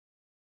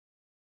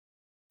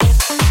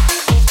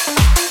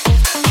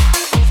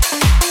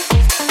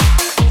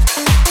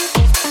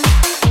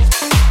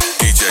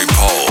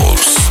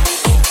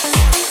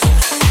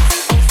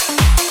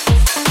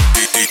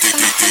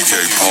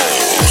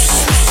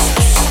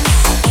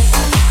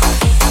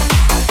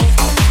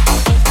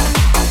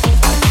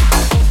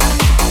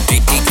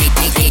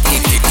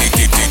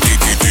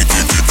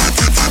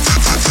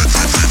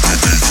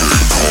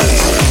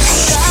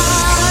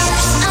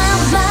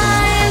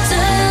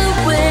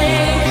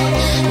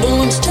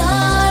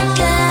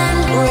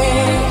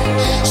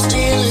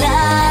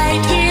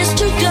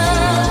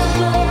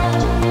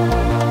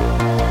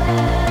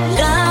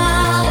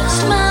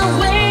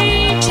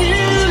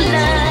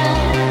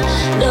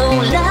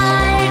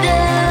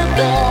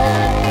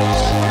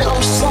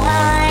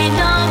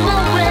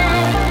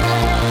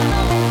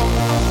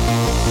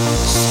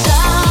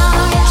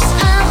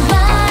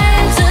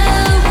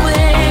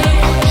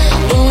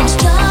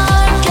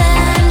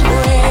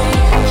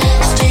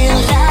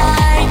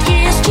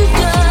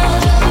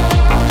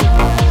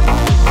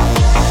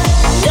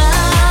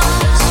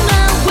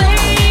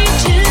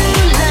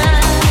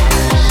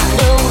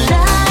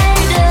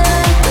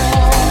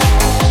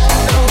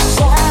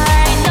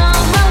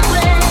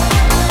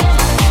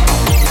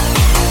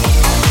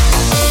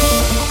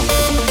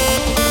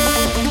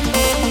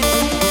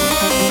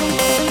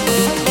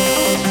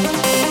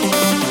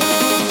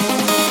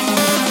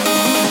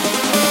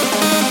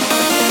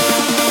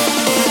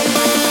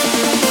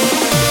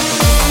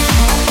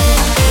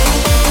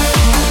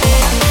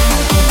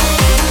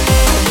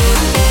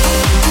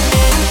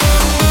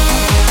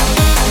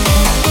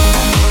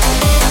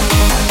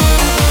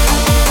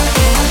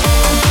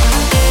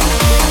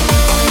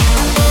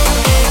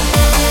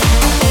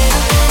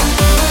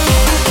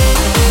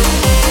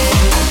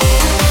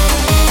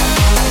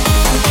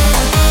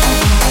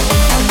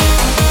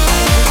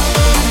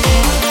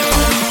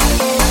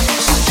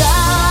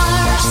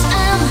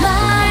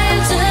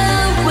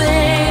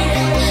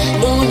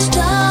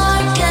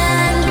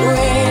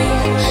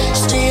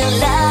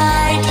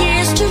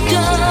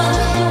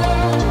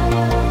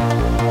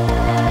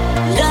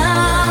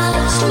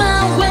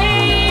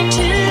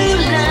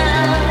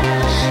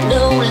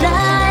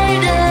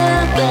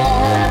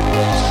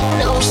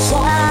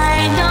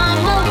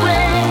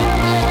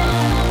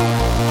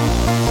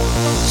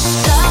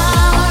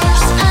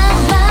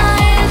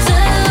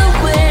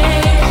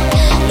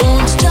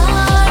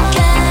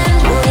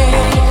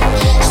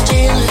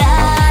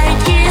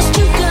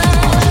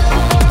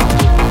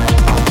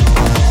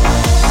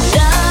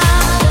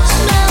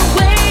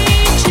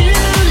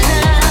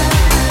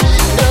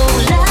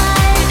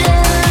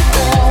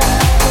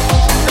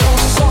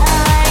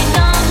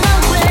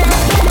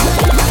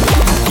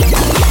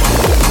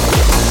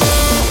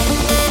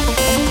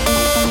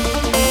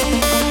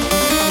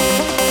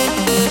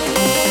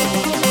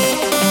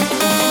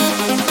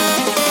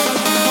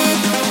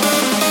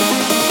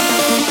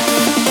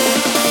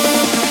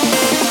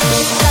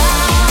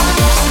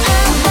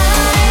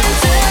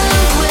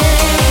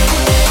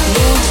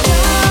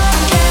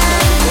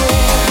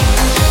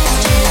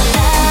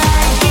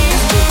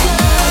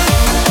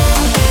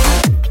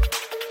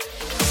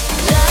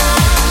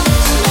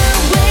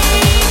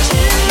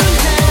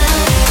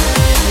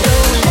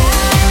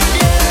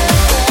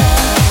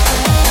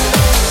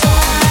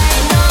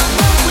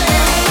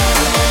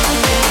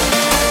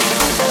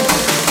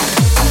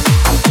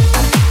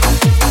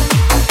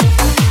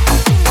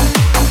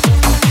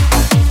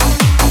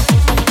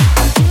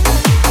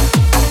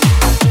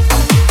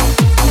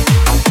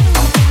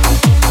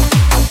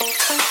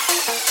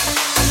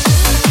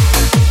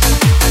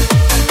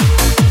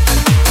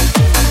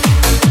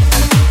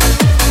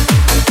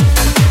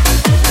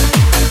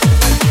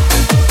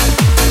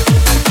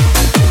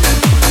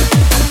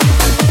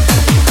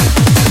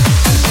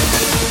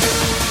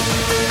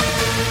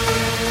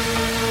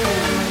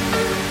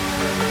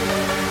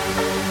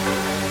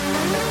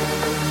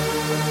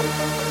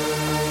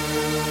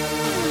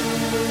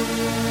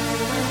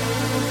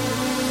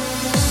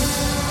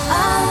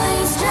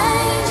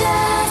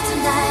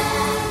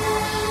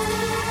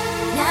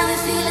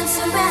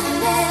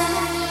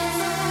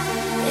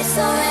It's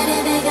already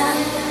begun.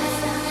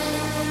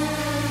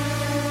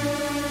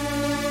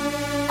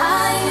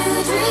 Are you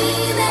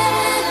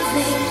dreaming of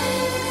me?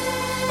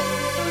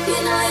 You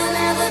know you'll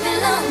never be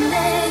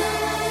lonely.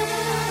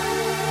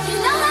 You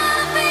know how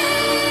to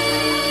feel.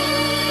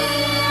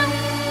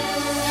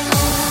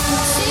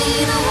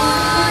 See the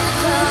water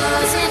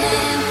closing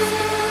in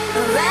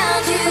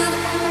around you.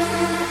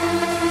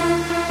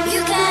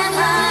 You can't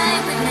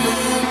hide with me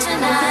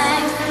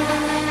tonight.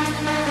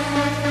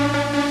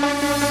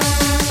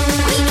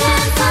 We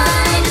can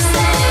find a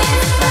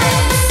safe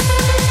place.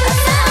 I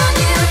found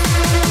you.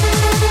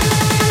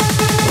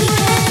 We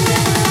can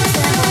lose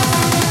them all.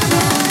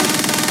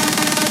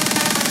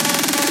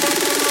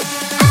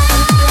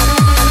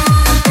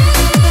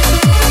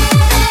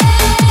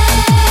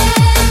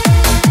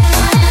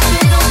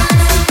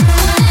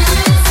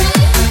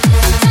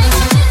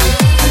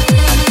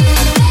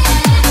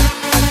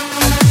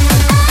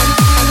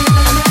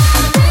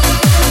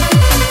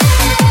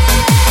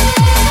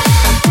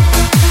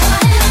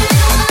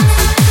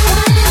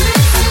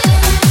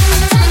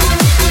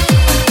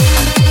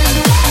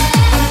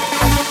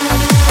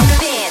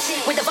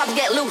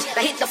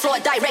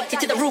 Directed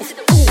to the roof.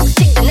 Ooh,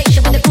 kick the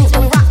nation with the groove.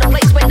 Then we rock the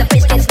place when the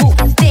bass gets smooth.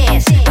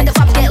 Dance when the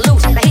vibes get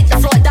loose. I hit the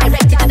floor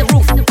directed to the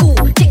roof.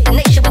 Ooh, kick the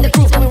nation with the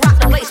groove. Then we rock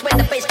the place when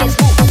the bass gets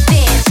smooth.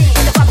 Dance when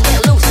the vibes get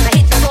loose. I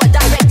hit the floor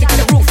directed to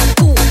the roof.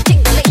 Ooh,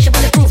 kick the nation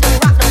with the groove. Then we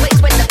rock the place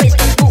when the bass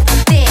gets smooth.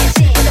 Dance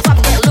when the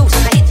vibes get loose.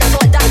 I hit the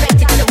floor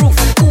directed to the roof.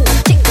 Ooh,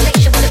 kick the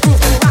nation with the groove.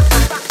 Then we rock.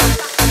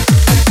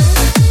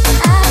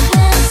 I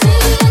can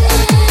see it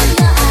in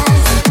your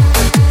eyes.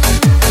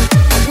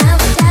 Now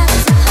the time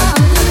is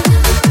upon you,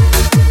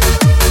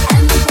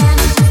 and the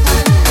damage is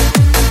done.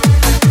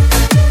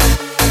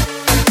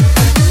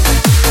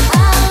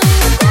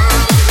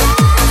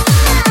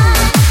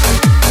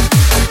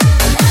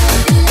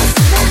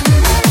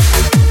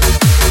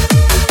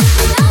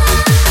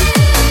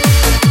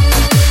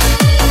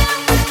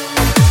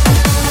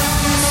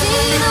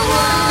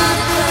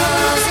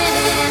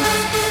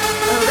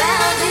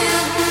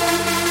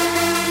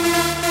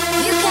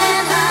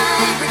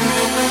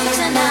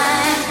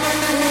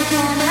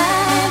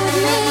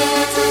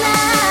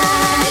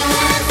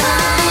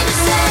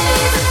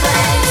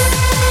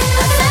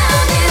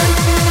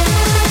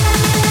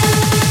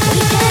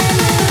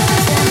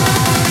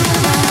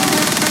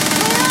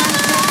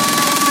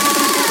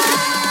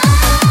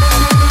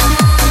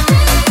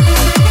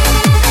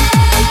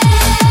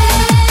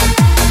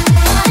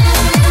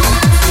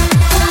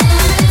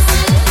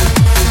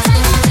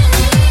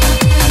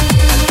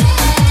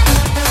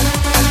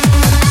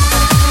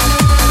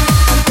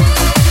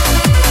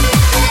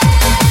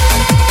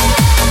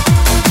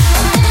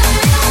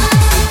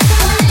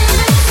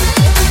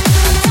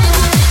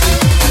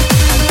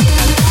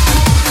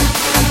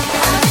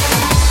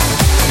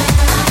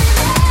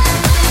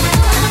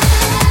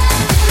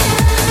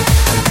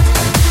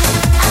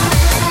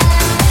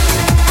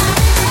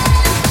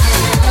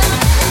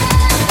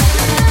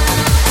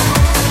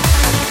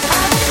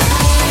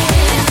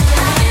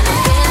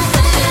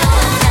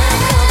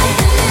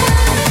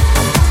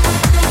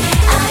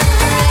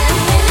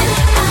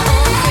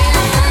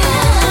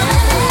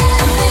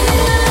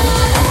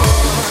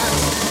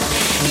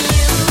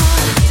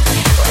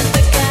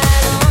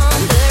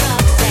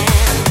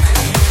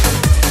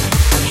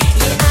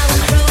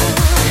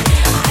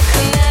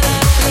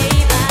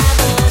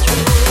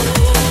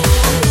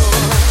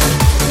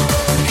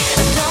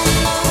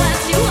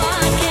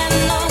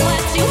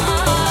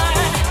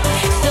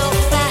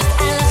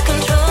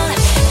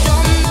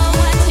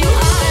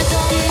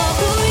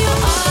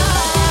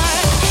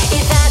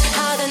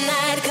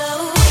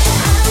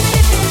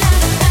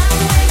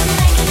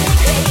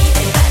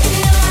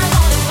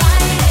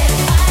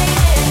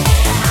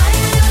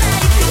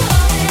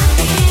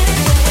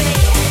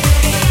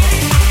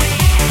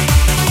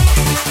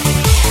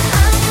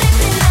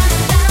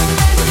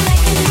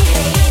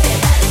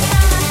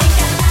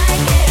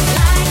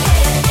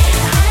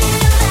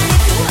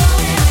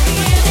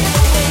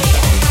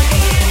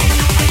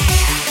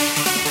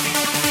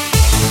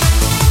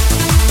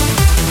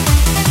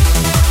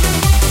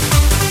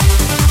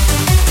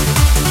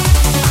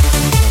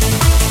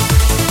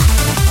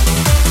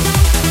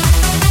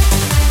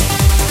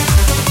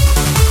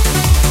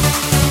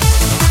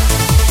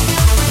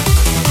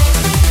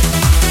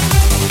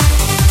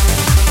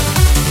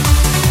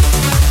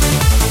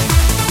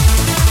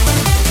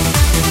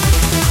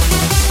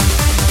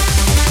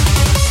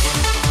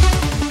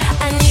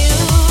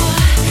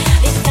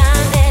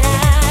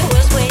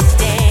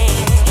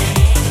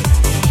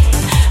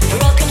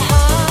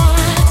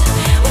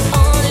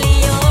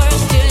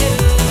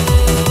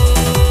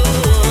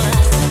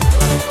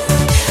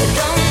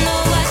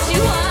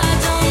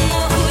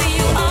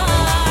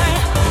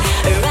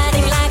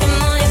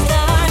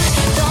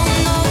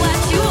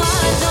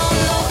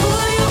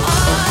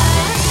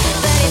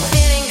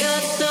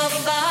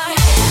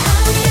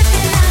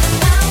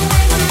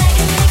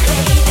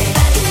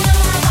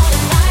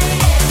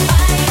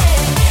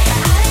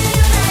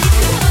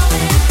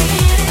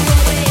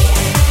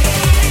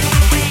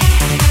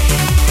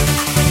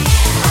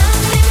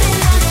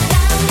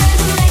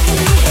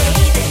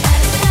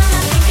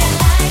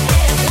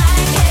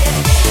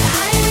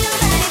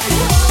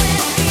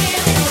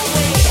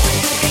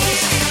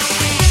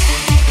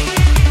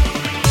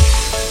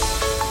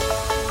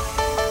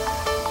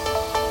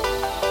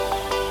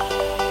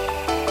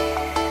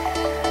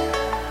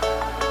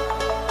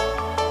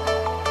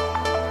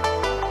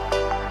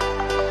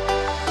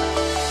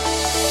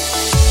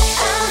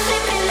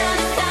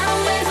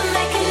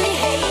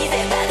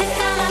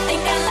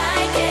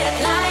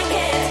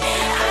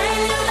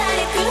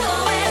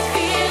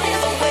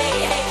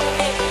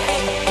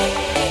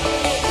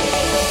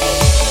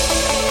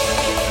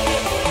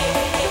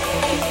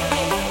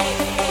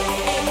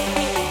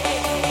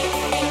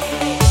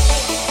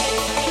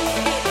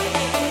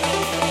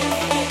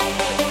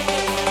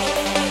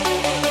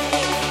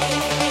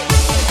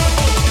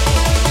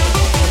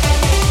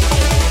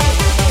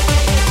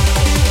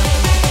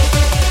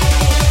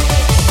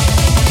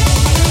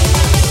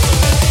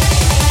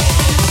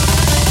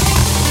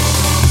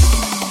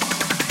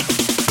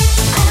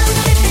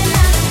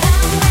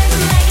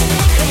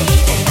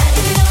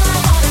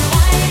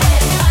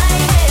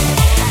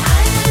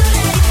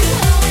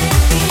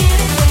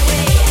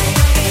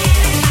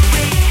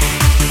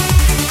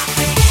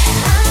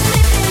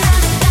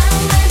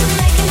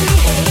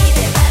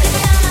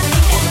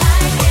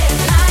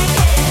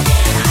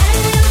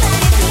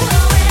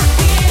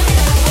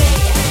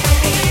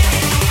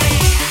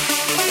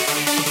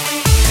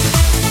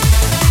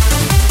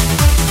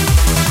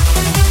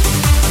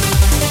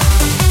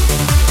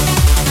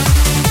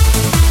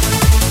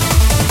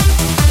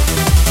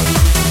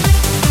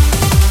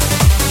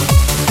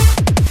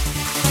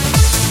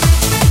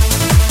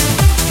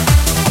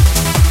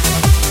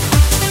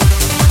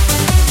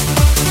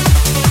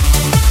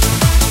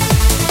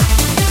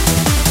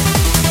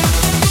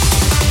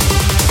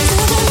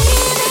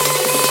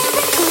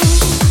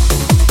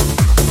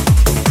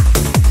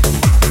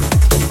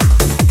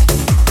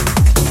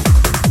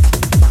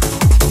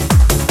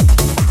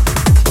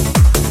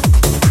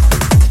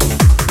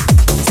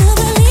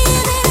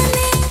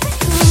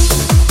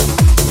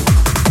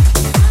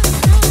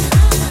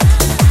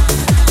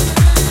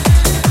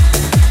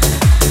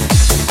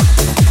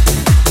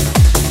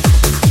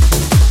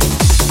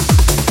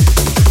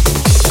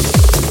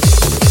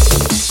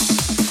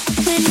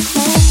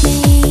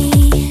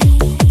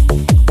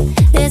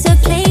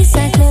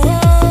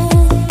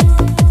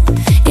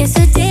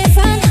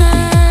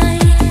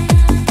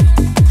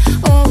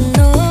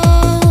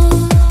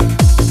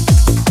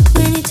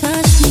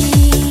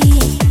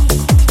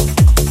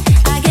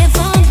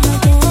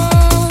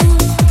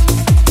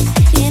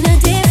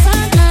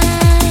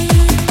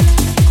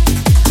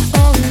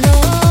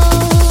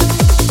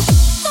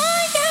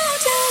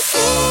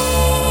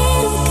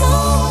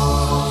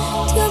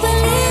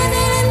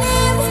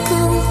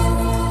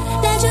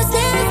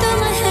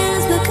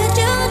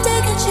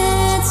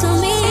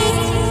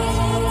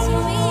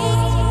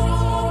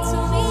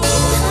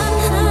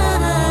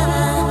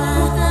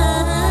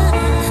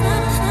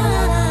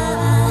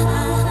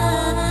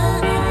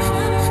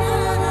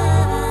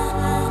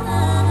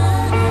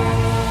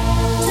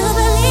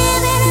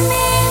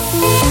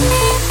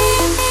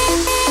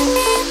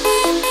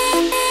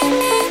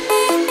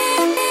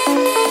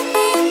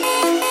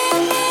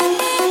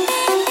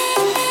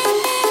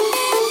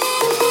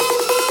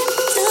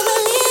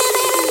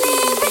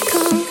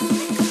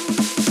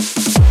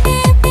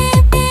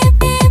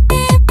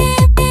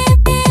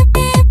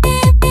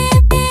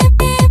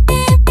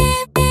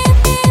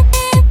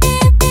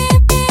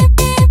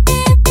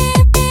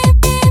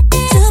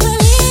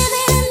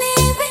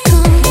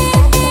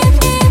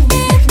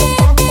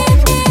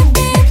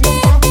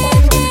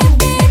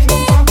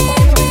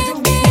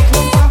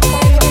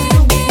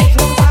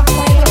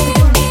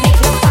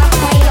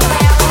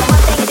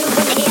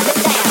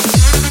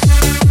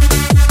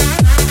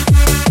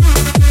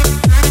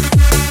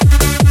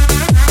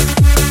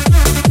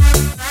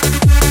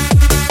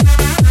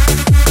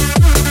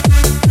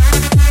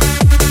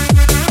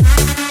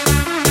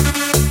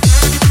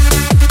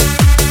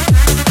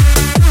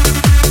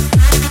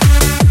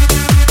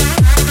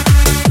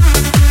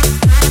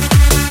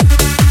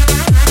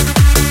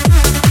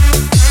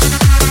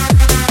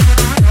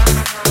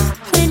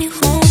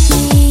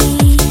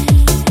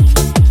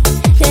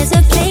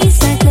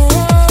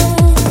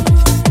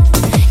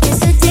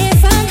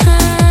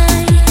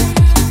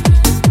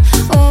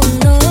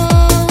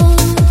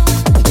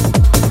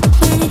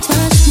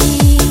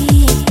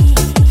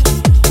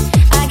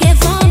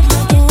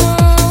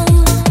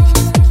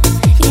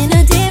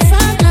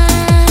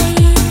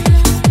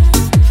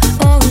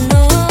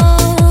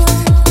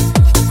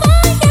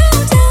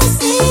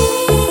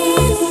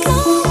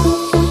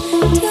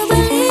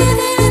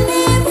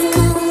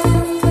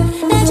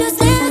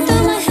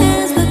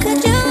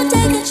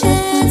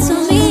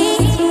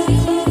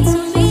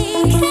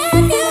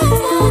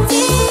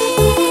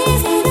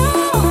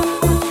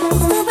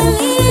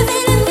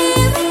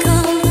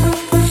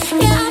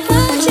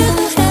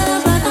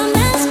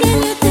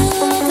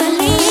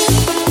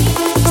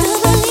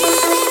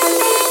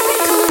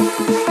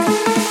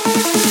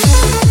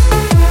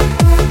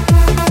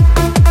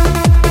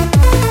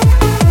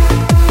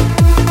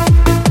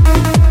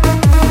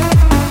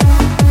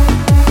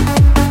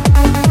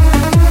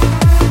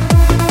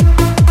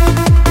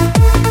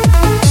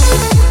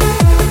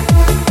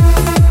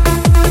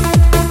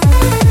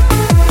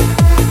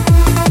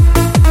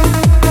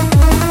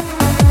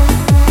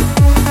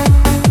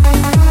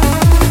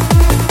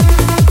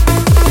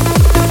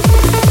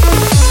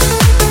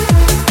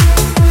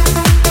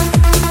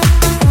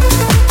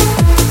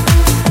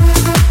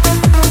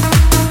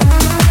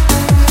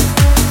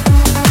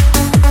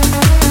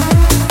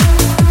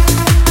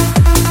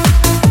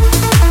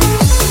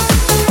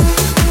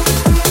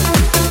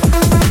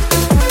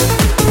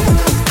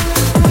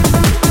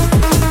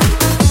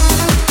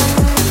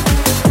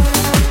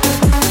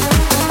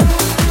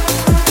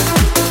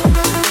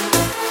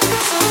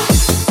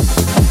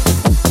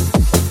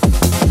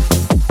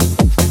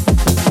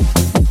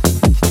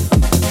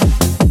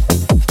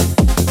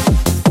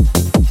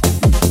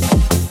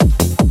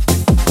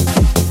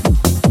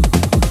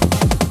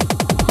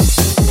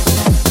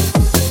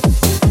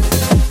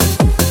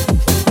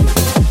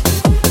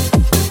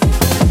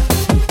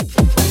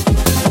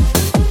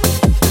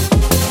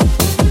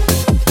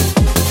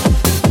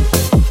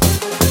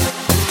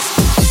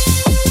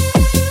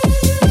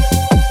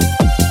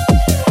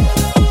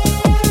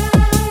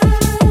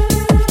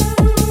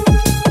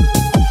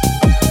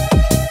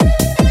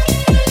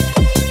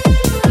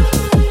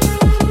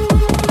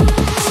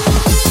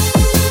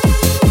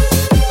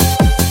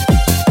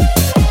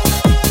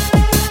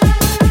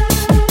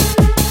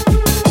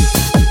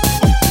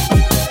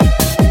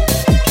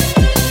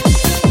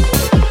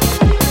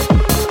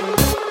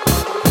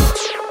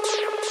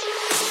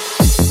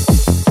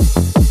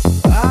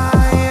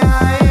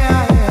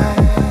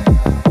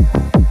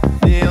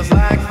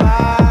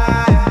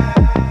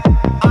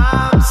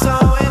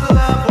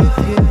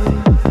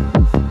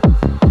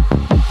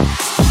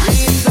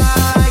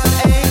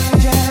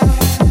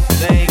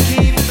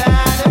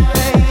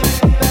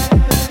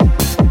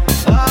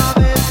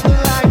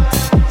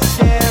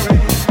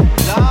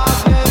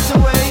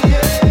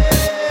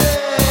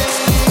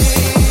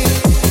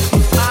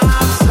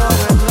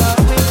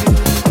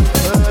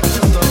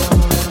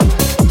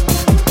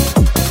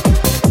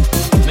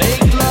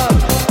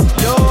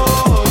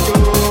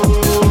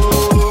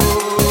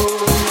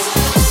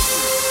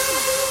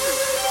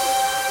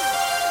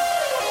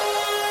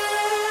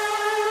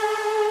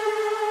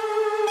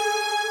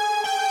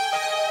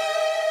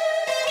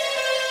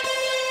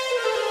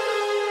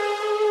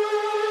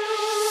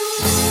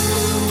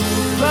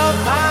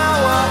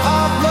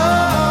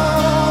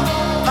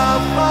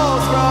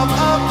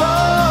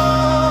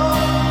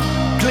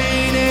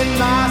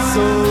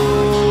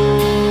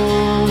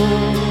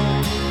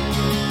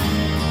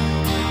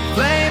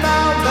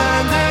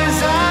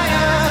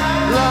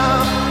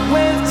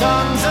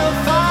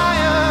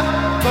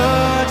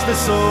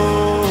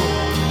 soul,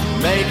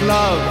 make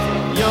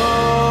love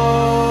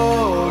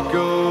your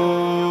goal.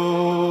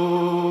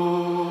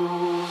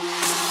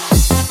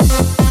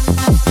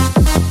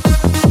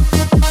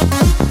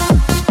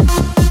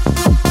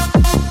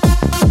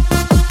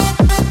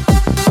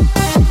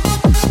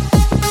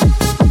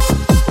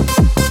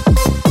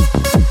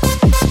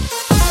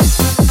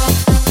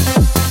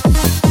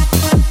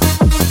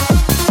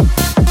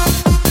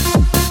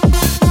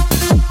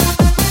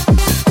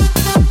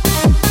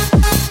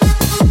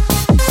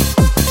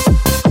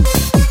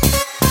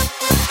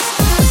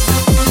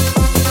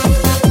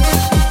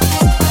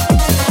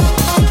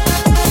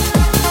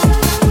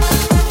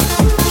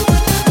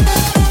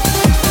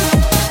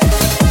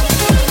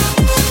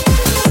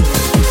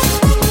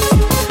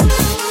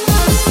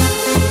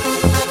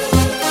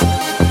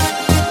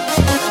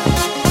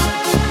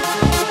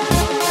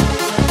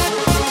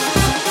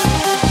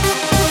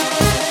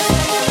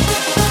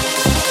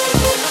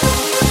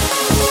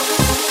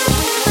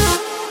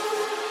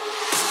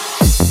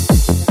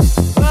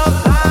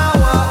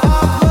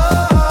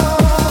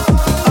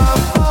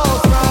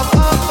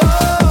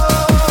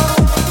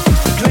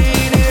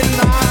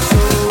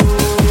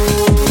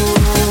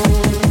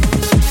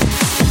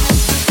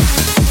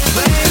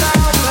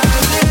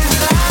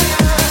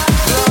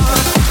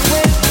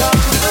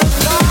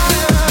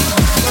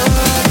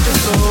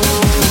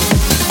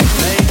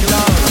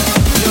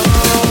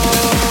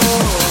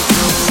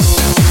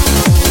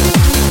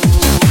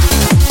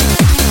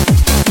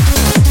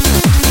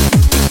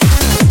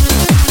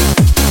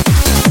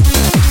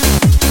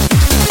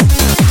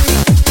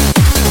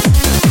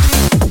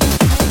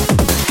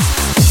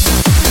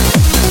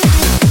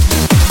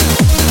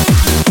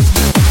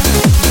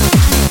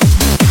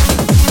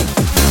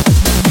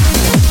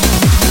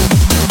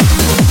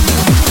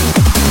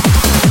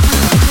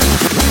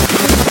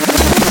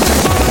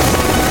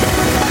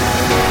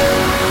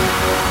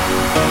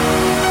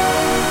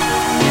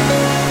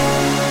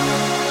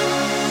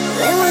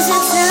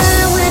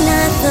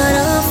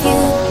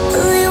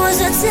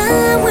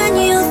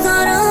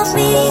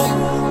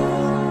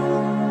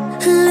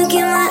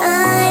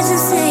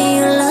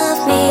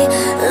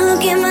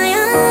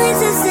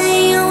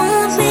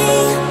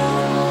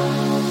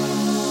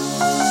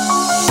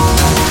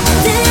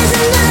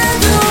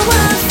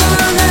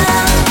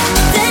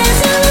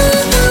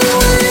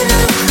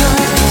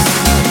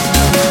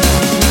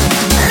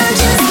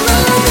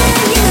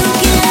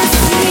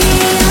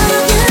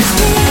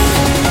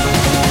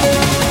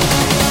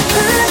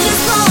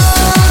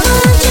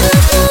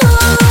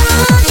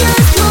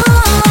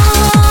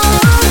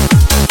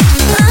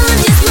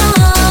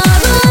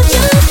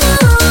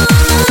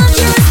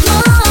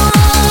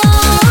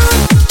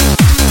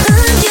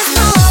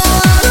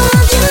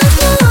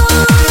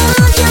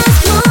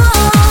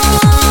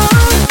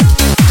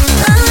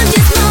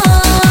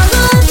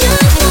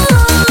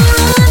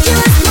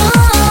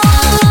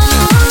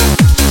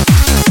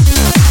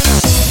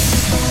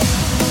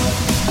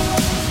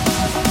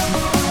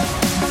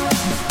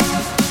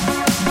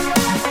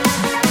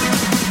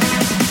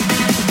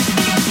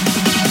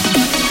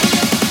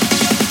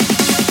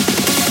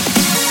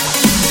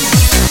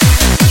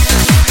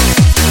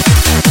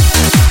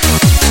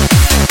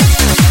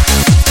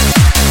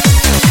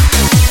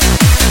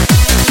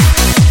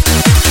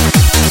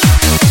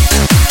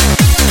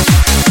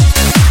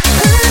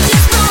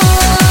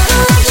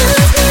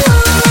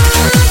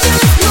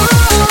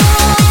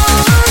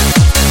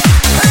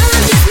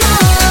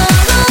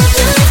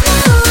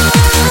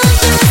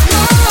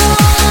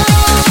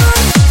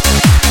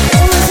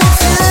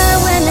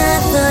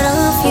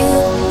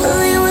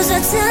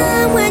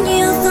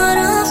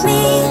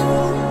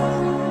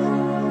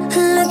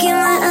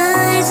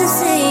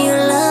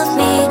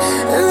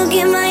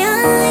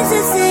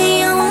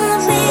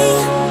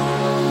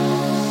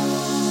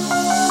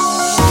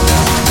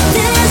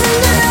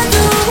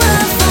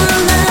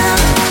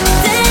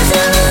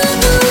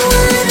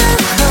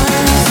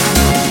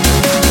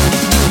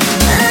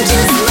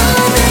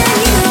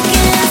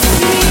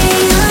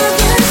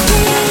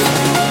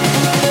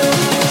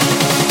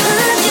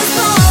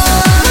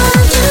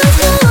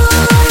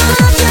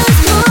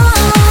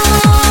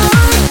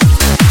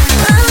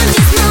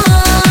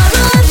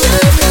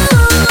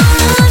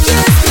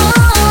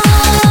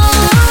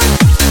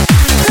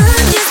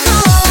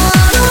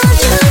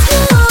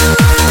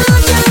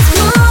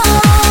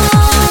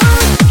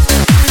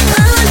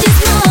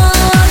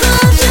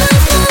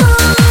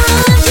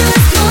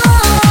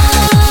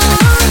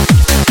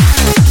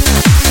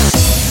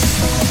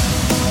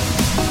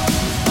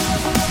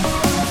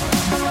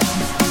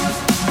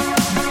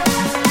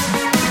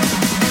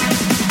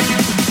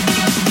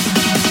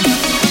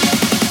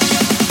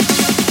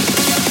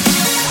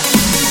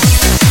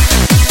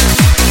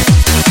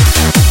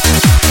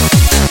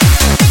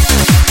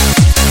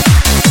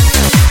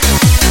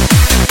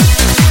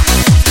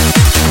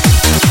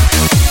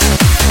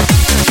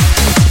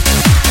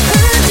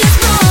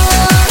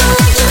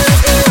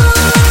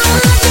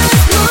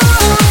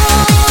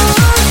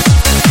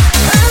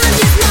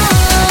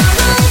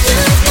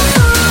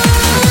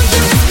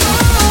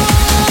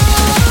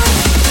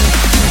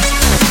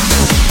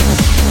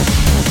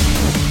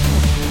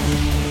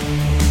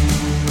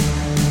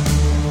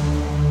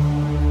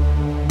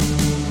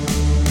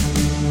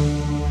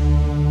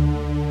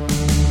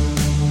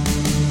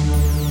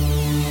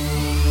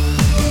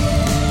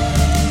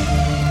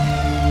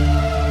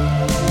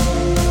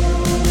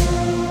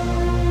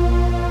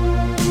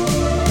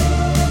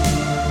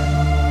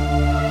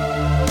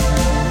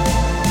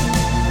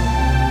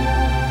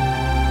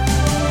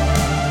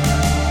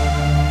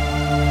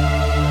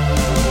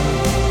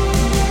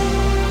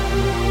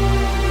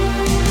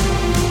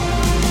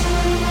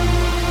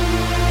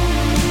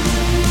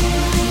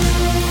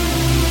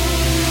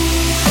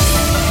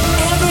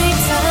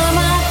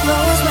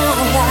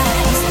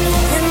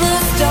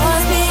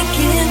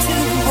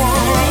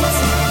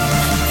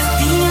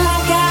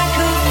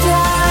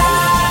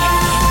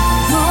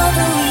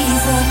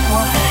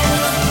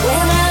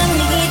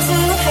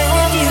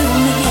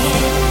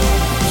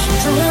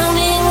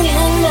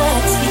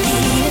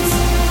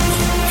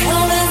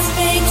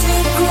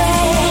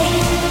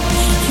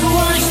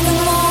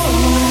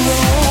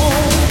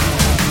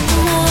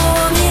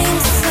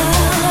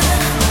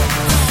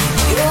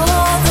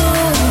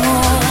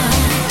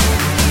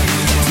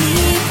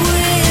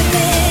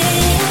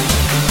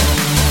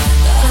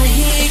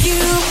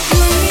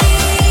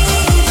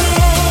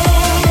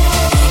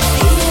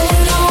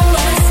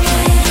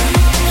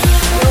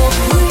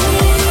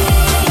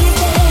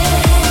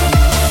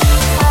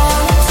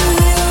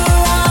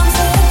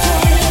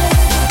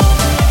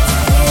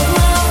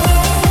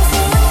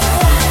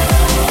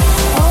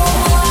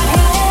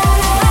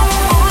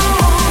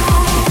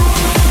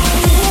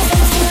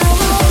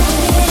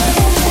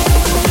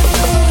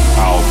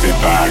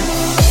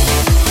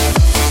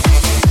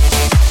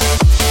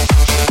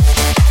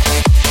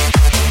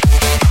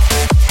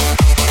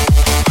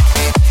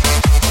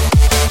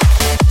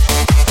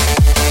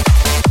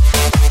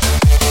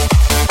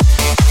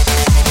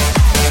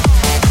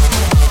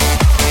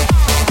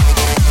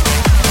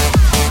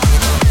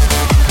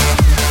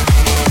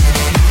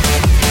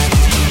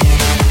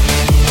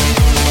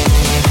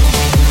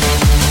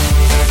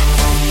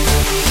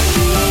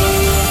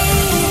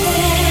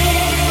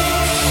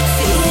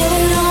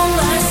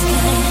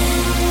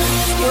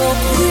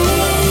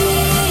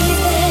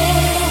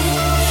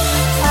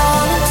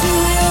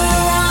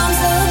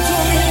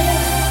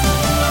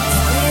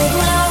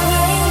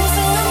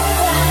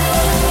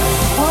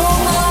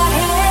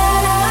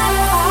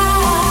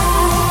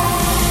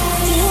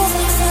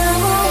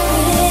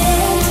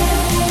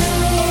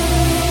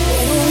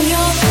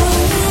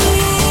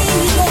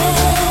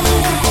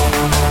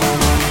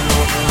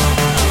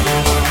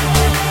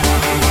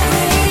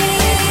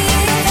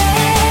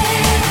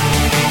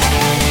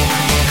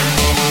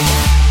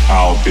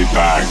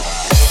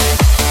 bang.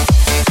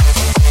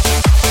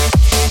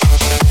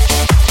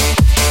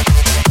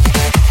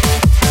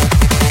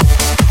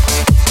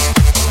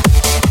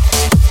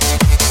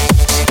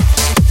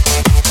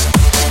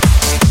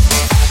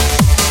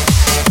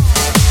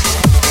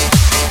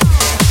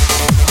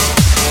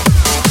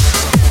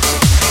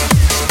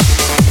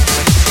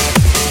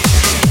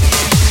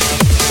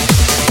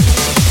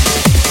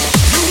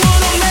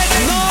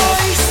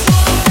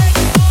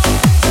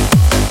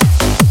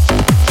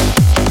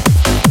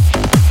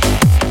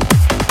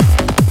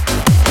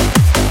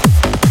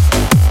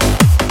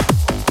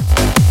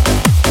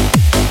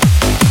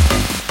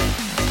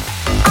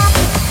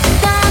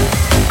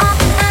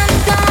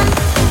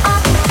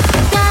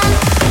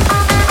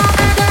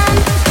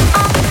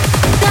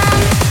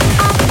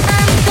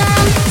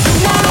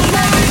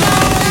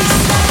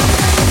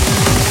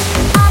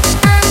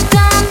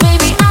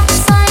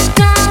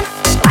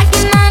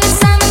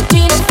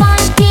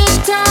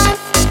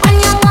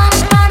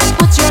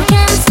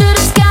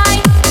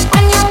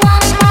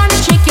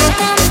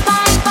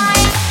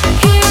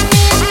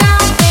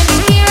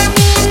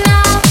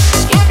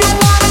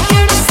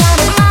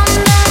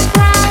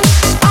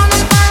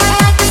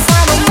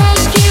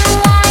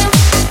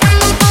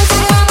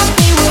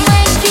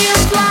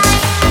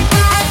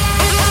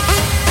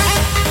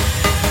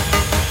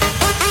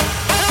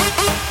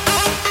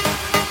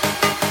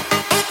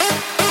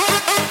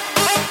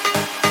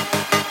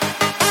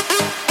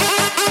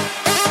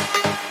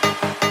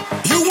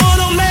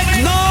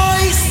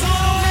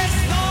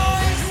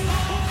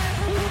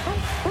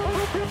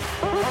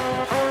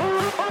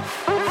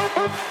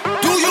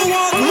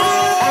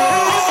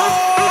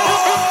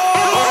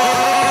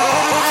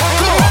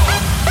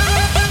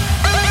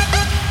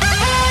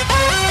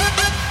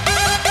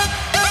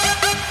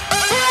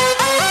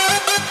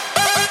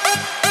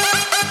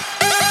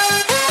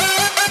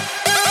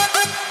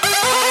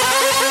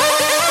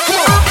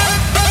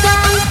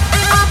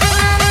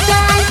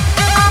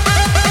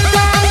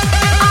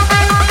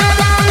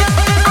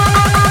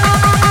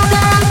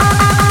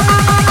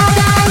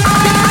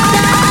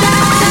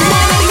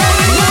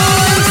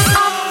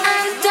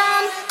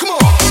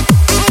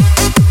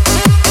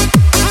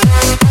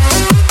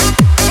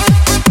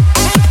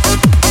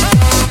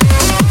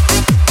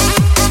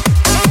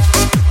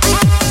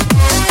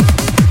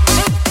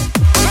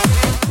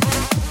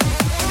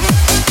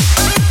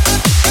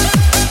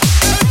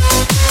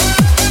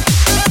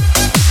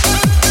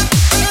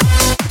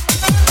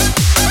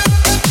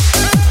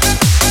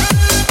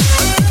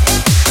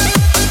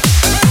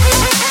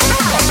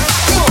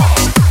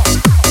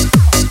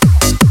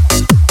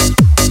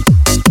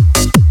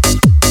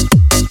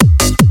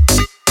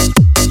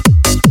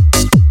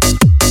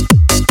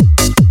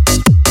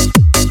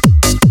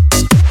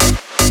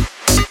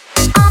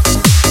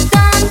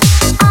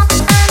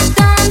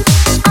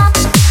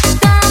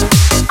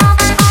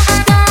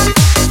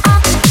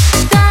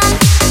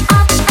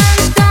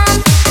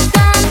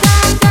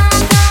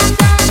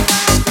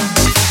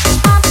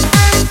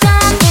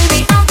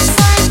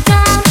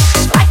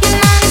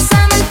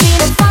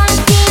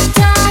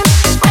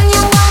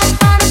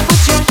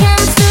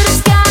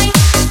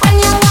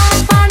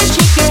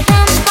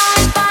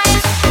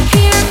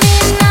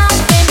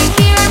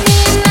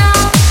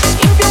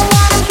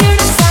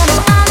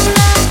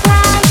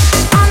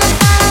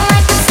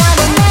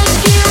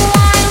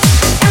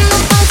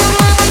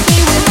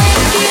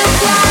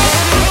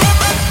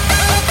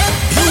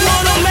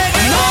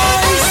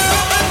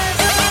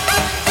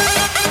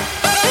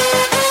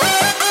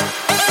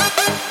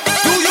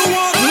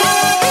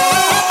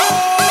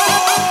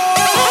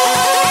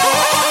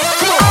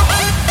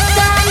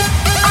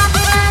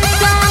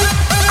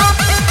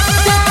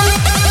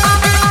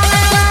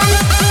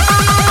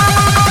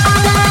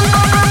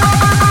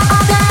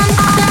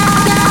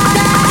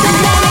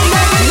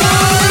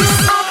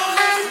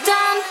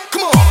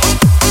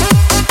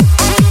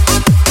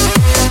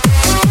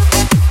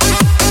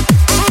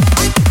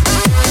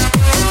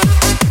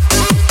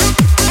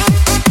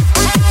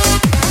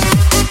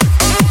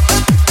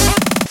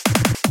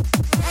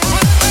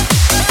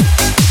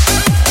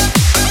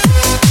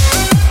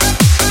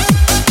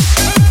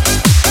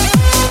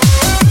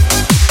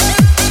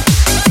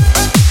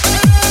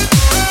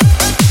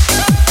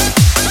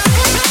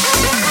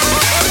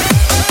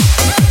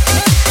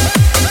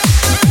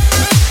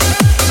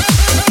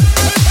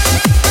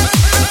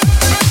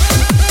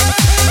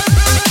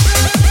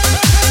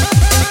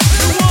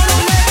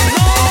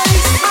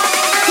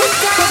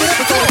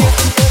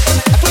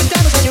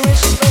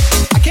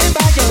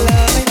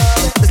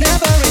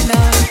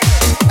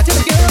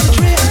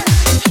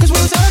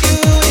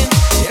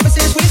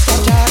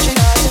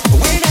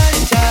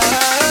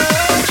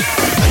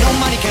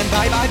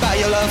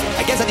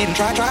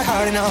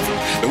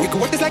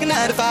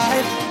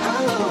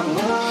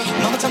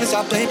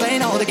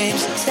 playing all the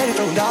games, steady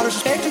throwing dollars,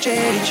 expecting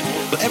change,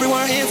 but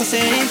everyone is the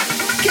same.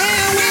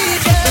 Can we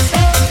just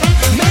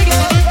make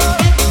love,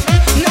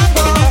 not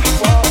war?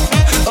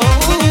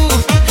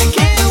 Oh,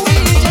 can we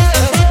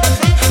just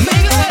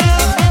make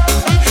love,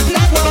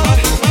 not war?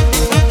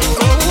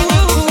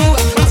 Oh.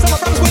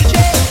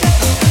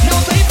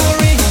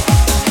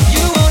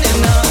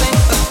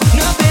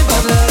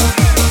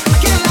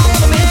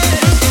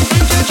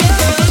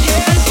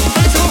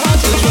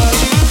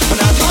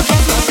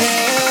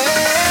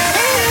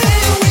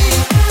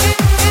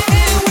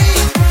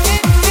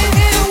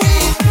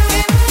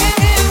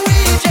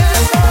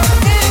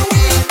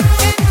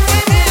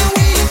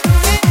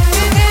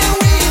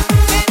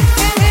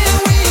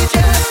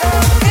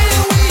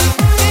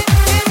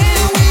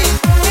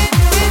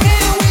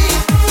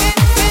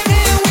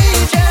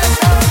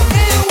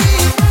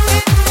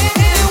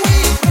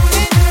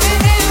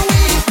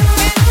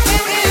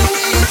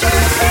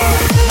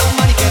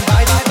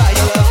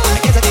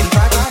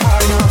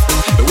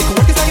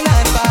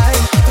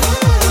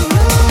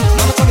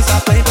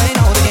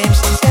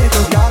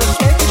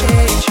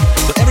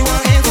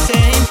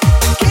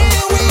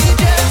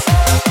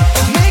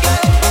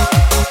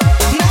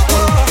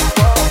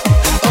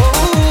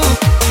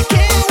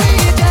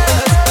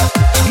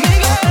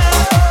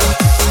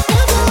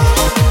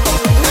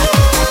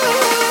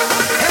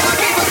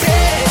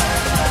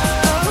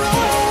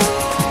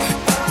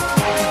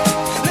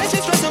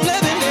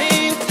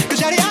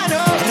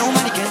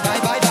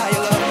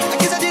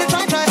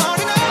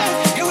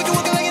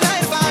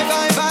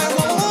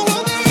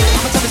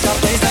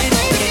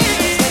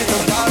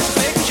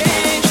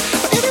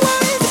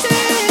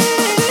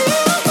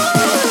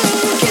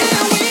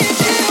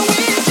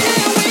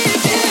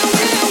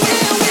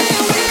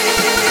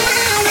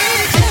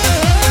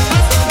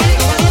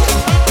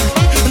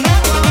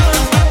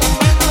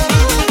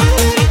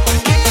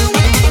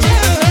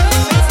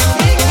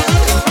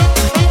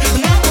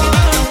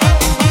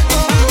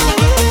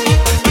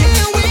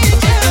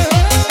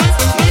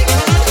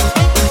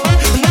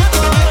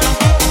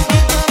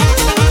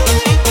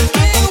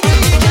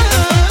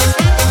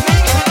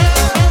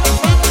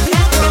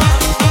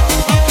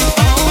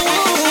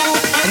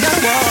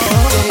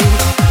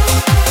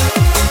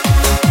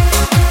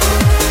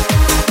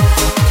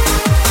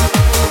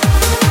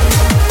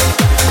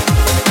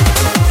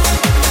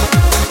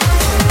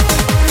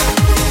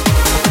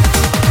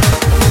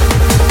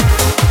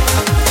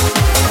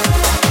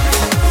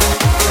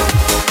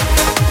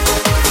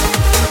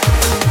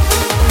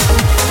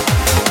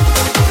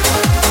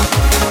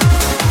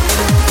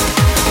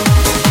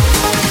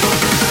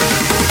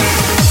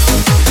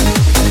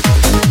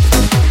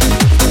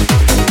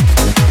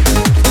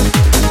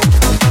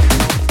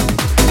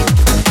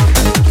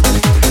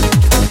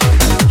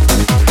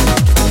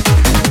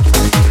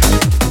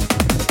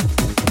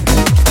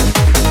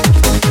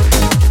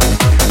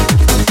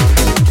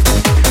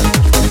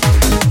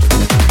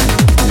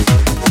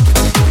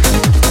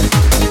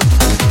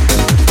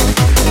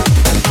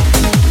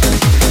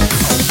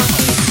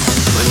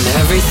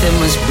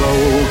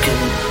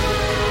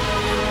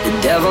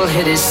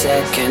 hit his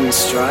second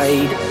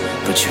stride.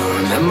 But you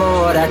remember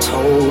what I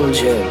told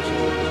you.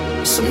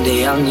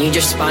 Someday I'll need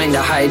your spine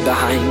to hide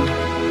behind,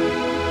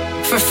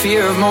 for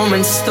fear of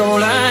moments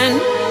stolen.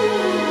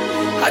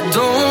 I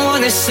don't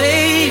wanna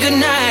say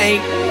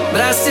goodnight,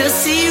 but I still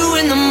see you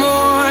in the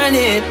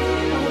morning.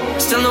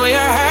 Still know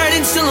your heart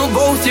and still know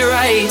both your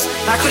eyes.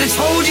 I could've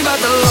told you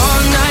about the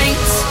long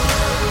nights,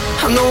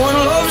 how no one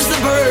loves the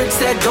birds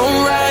that don't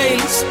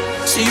rise,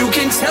 so you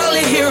can tell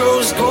the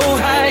heroes go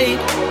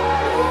hide.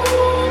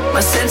 My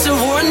sense of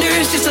wonder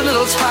is just a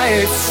little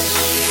tired.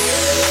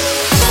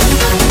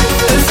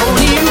 If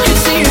only you could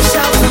see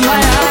yourself in my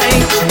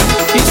eyes,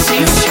 you'd see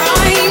you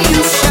shine,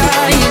 you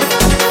shine.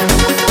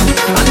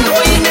 I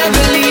know you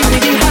never leave me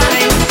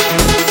behind,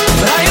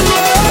 but I am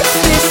lost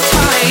this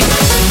time.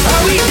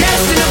 Are we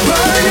destined to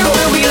burn or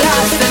will we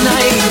last the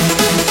night?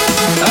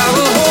 I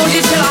will hold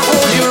you till I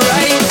hold you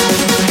right.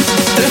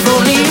 If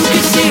only you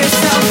could see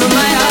yourself in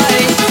my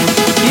eyes,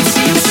 you'd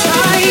see you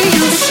shine,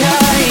 you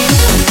shine.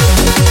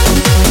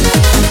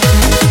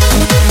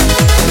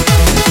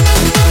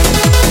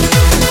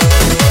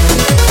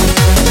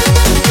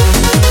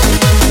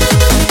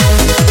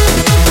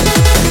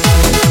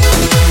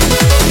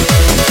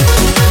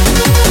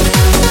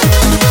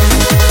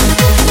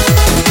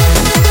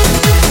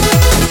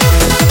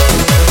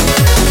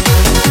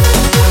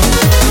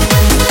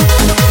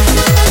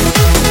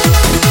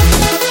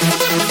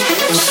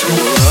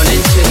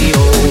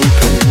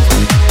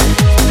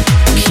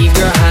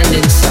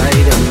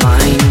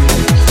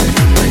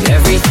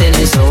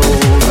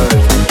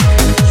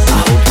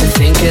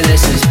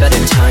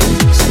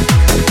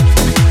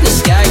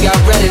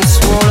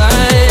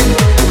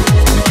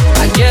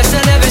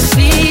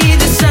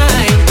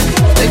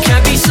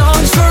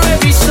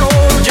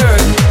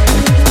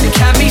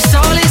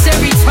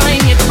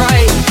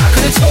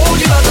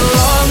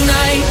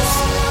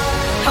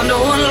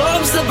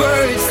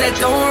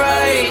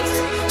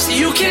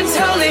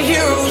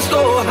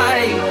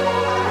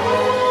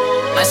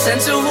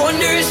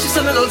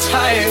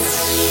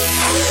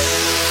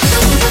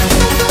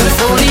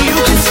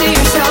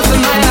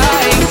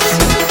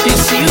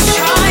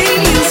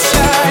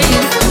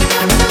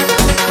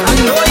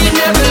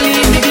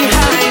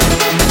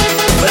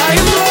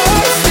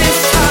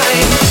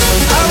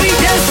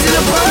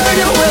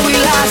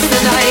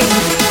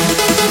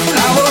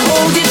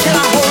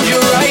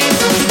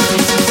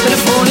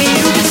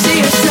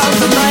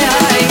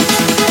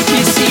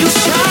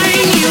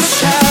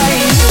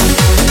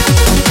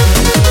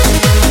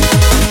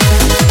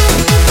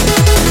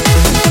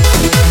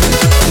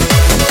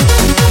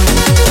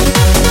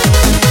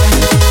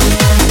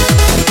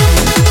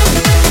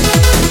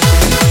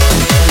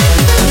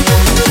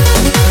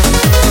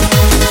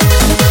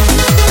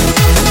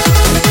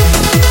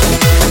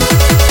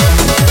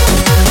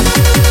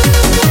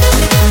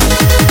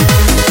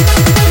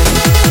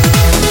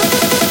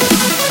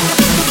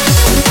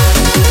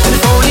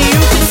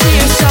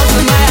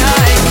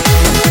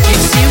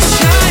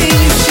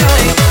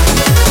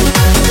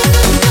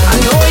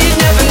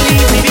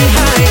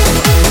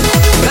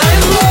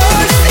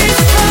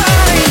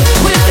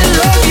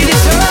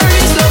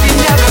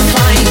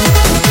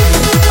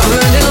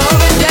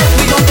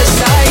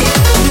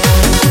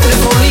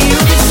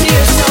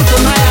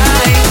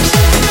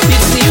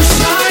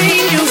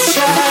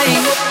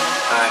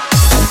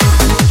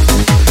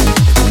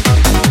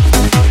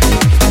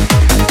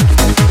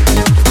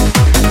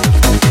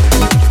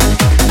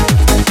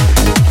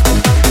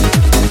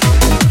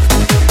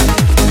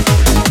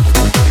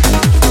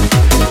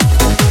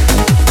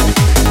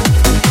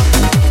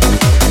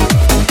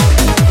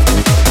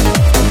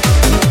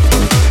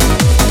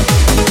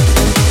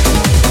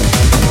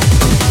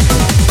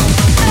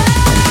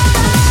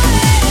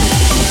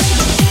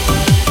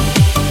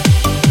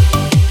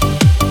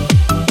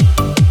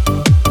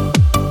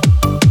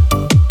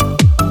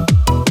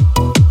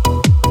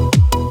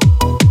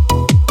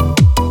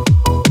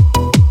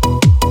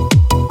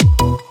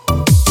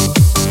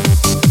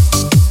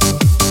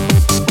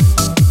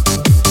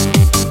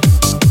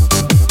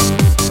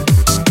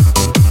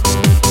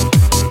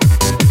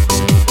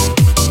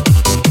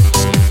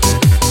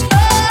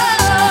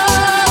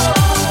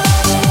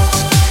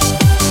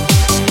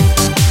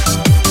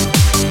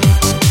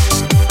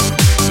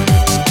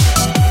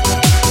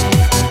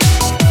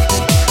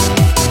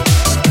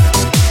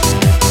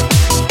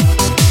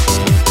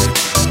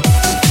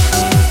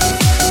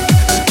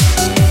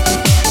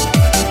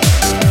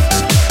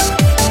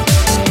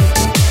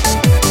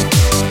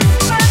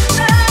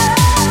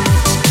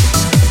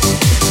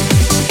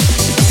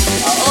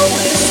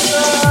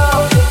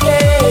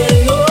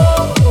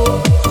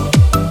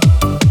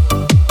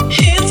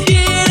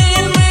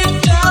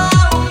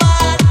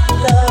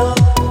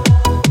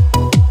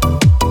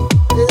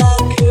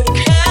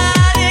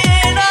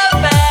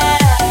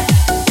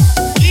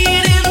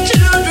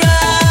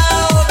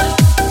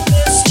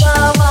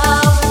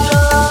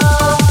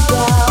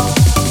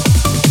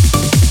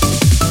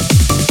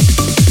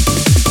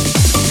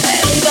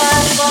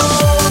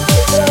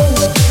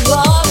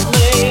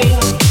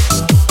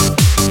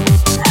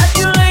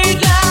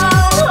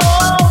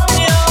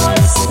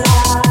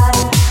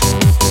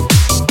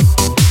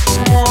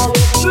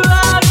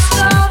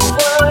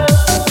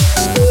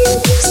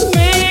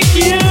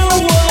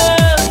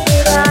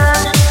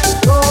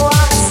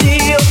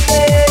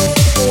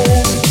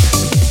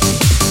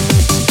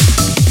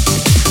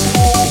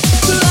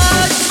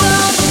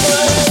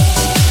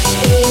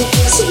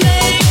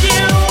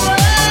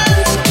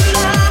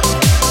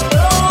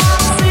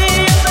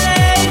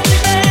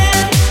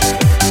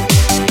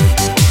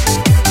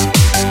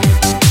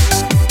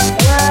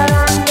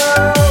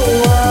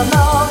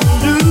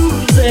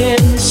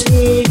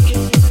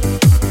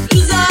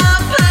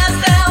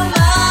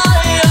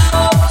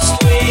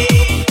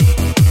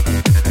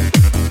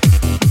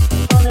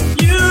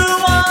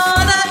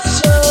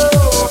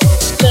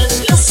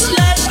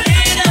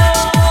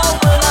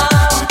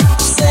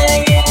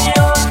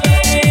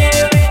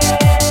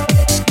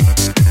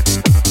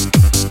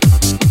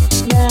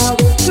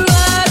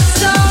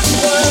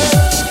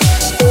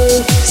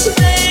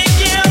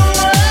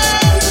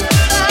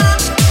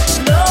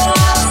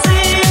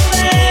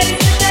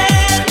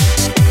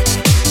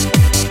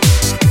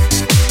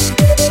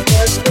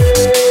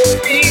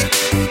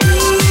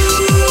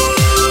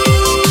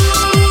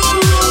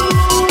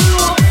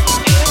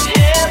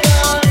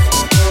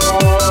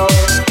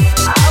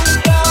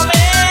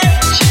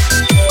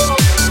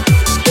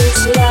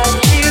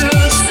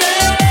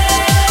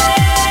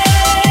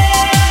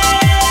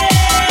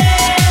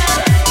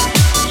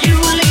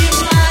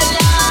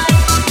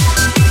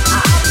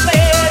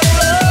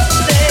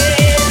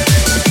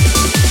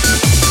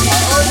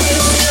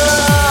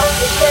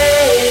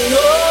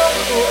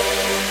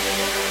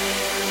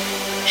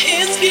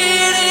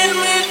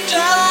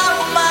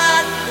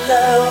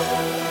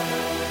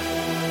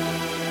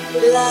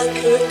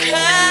 like a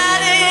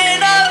cat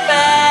in a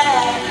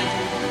bag,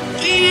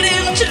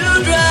 waiting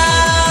to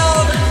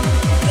drown.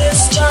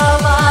 This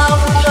time I'm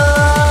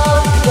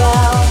come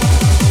down.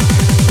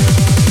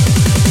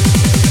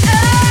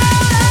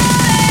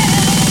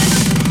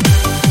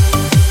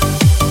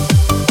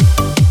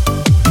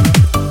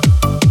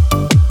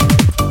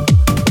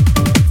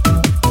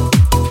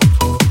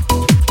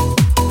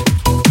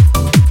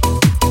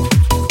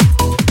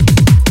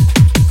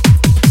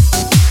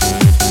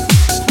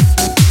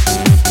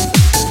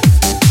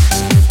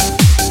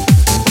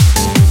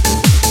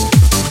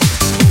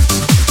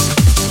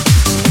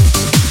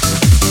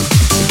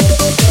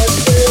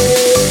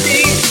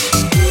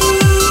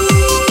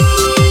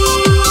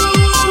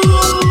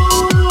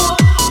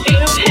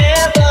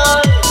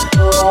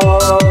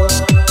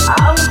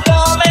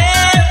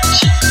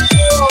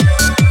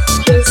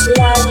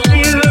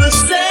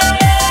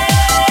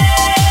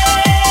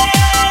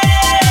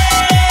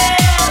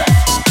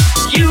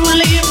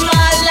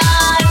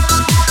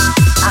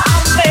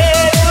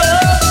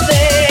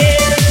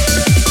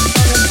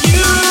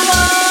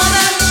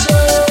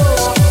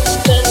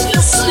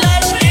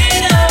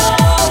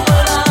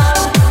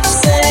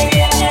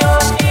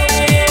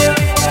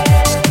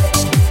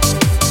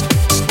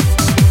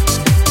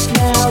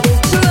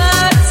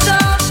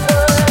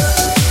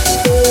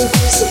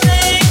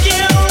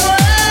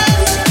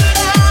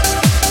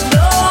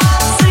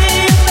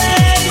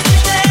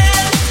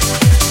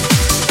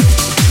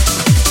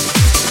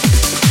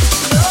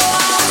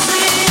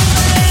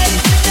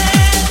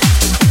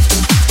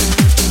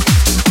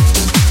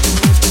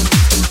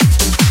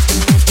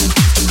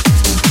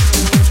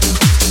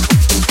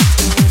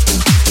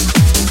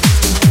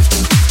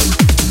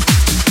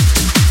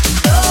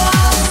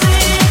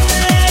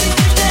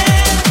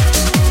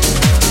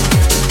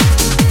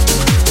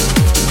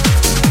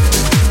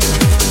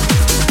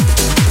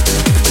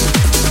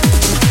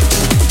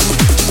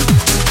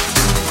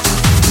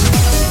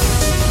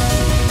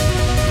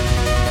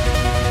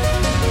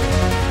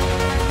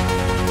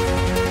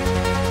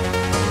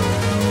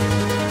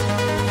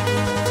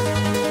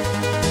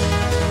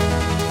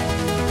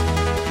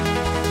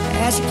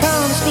 As you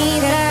promised me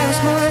that I was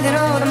more than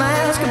all the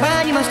miles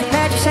combined, you must have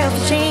had yourself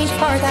to change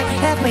heart like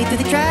halfway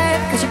through the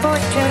drive, cause your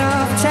voice shut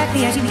off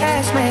exactly as you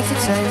passed my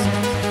exit sign.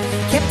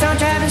 Kept on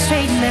driving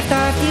straight and left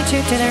our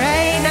future to the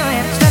right. Now I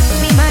am stuck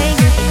between my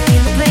anger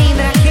and the blame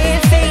that I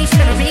can't face.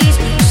 Memories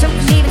of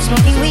something even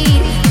smoking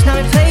weed is not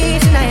a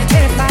place, and I am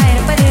terrified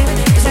of my day,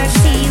 cause I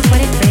see you when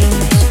it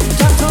rains.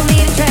 Doc told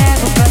me to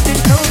travel, but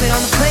there's COVID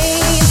on the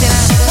planes, and I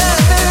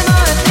love her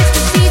on the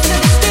seeds of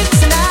the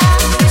sticks, and I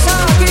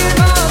saw your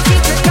mom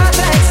keep her thoughts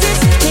that I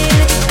existed.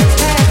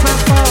 That's my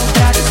fault,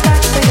 but I just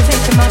stopped to the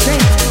victim I'll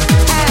drink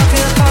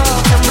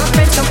alcohol till my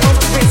friends come home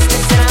for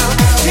Christmas, and I'll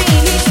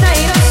dream each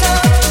night I'm so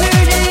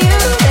blurred to you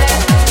that I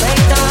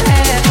might not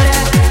have, but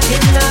I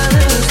did not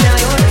lose. Now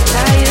you're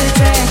tired of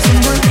tracks and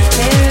one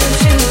pair of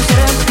shoes, and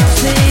I'm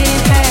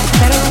slitting back,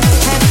 I don't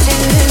have to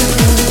do.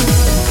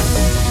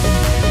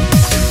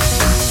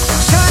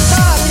 So I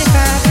thought that if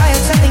I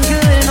had something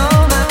good and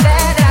all my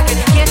bad, that I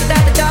could get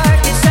out the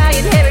darkness I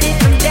inherited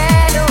from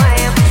dad. No, I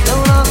am no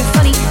longer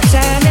funny, cause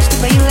I missed the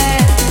way you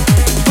laughed.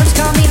 Once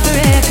called me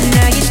forever,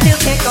 now you still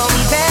can't call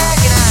me back.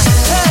 And I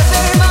love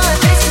her mom,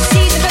 it's the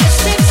season of the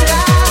sticks, and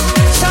I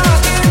saw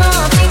your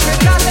mom, she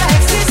forgot that I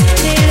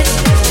existed.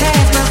 It's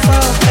half my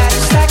fault, but I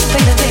just like to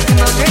play the victim.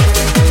 I'll drink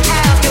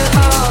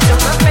alcohol till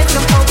my friends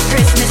come home for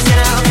Christmas, and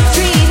I'll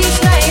dream each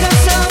night I'm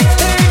so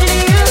burned to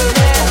you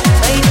that I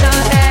might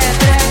not have,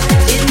 but I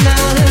did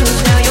not lose.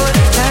 Now you're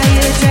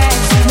tired of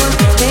tracks and one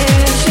pair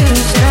of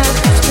shoes, and I'm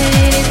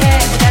split in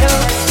half, but I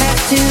don't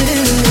have to do.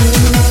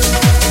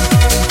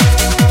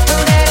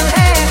 Oh, I don't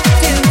have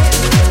to.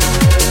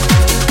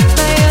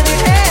 My other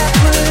half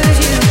was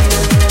you.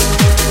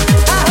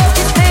 I hope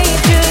this pain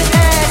just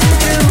passes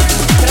through,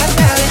 but I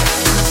doubt it.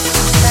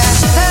 I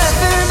love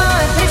her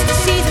mom, it's the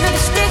season of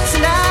the sticks,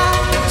 and I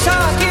saw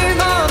your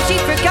mom, she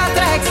forgot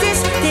that I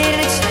existed.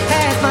 It's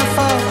half my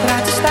fault, but I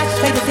just like to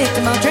play the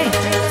victim. I'll drink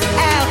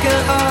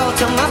alcohol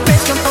till my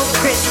friends come home for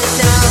Christmas,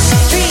 and I'll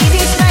dream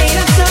each night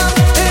I'm so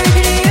burned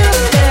to you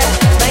that I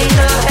might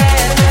not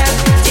have, but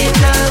I